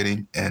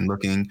graduating and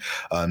looking,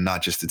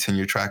 not just the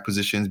tenure track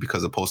positions,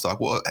 because a postdoc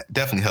will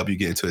definitely help you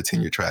get into a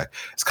tenure track.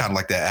 It's kind of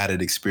like that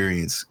added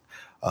experience.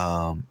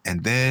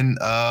 And then, and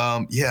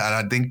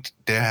I think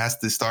we have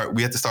to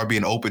start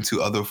being open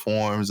to other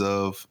forms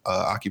of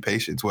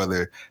occupations,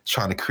 whether it's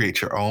trying to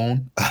create your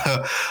own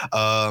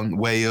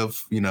way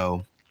of,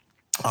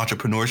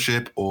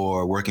 entrepreneurship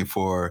or working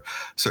for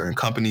certain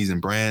companies and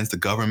brands. The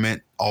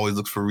government always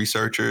looks for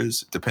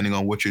researchers, depending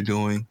on what you're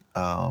doing.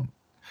 I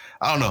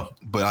don't know,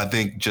 but I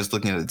think just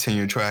looking at the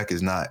tenure track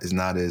is not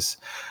as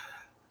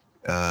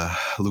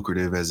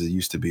lucrative as it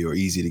used to be or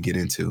easy to get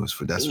into. That's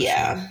for sure.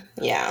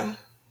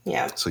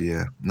 Yeah. So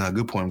yeah,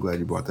 good point. I'm glad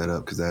you brought that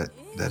up, because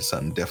that's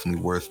something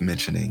definitely worth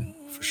mentioning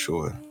for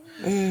sure.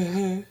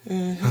 But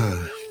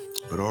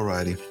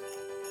alrighty.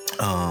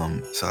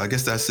 So I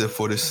guess that's it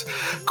for this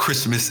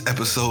Christmas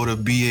episode of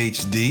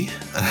BHD.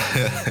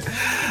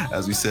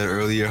 As we said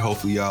earlier,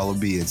 hopefully y'all are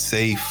being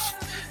safe,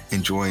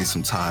 enjoying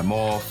some time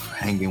off,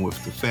 hanging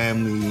with the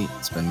family,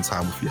 spending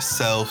time with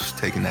yourself,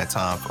 taking that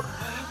time for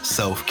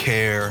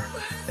self-care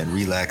and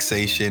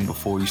relaxation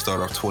before you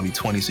start off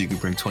 2020, so you can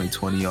bring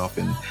 2020 off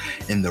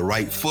in the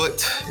right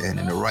foot and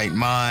in the right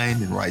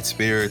mind and right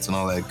spirits and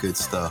all that good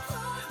stuff.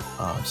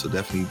 So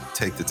definitely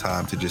take the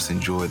time to just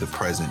enjoy the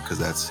present, because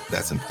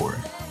that's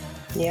important.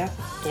 Yeah.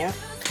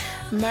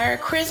 Merry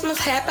Christmas,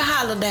 Happy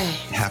Holiday.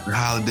 Happy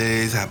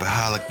holidays, Happy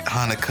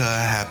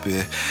Hanukkah,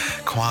 Happy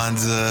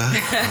Kwanzaa.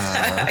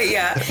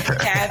 Yeah,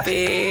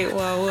 happy.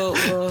 Well, we'll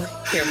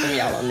hear from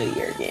y'all on New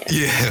Year again.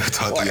 Yeah, we'll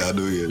talk to y'all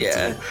New Year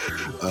too.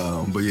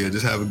 But yeah,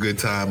 just have a good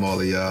time, all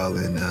of y'all,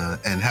 and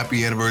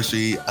happy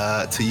anniversary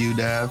to you,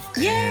 Dav,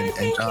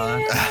 and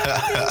John.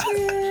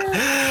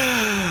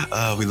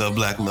 We love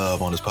Black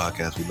love on this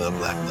podcast. We love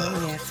Black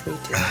love. Yes, we do.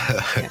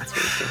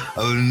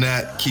 Other than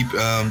that, keep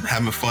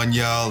having fun,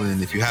 y'all.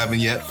 And if you haven't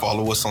yet,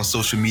 follow us on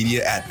social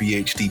media at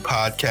BHD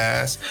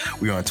Podcast.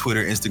 We're on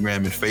Twitter, Instagram,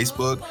 and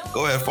Facebook.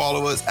 Go ahead,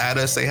 follow us, add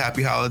us, say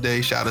happy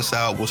holiday, shout us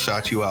out. We'll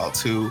shout you out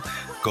too.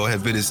 Go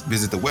ahead,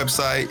 visit the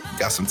website.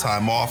 Got some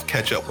time off.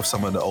 Catch up with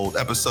some of the old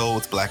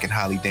episodes,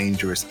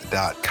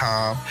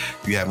 blackandhighlydangerous.com.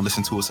 If you haven't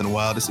listened to us in a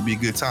while, this would be a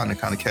good time to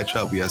kind of catch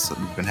up. We've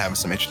been having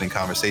some interesting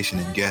conversation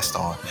and guests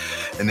on.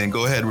 And then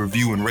go ahead,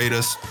 review and rate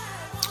us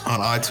on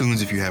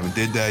iTunes if you haven't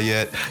did that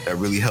yet. That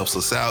really helps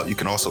us out. You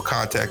can also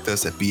contact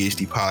us at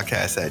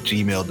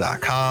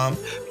bhdpodcast@gmail.com.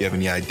 If you have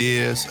any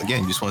ideas,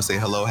 again, you just want to say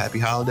hello, happy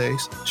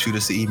holidays, shoot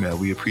us an email.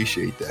 We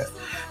appreciate that.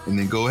 And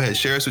then go ahead,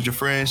 share us with your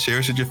friends, share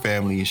us with your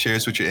family, and share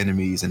us with your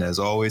enemies. And as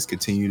always,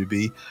 continue to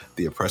be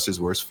the oppressor's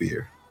worst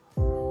fear.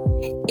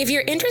 If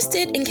you're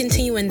interested in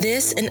continuing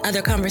this and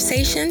other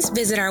conversations,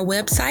 visit our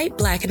website,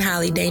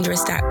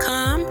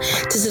 blackandhighlydangerous.com,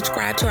 to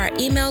subscribe to our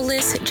email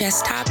list,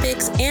 suggest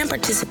topics, and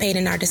participate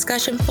in our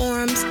discussion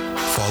forums.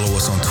 Follow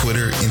us on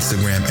Twitter,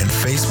 Instagram, and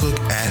Facebook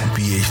at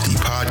BHD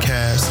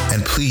Podcast.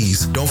 And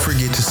please don't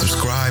forget to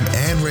subscribe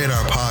and rate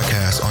our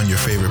podcast on your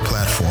favorite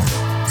platform.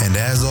 And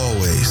as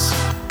always,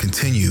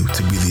 continue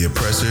to be the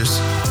oppressor's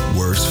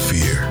worst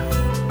fear.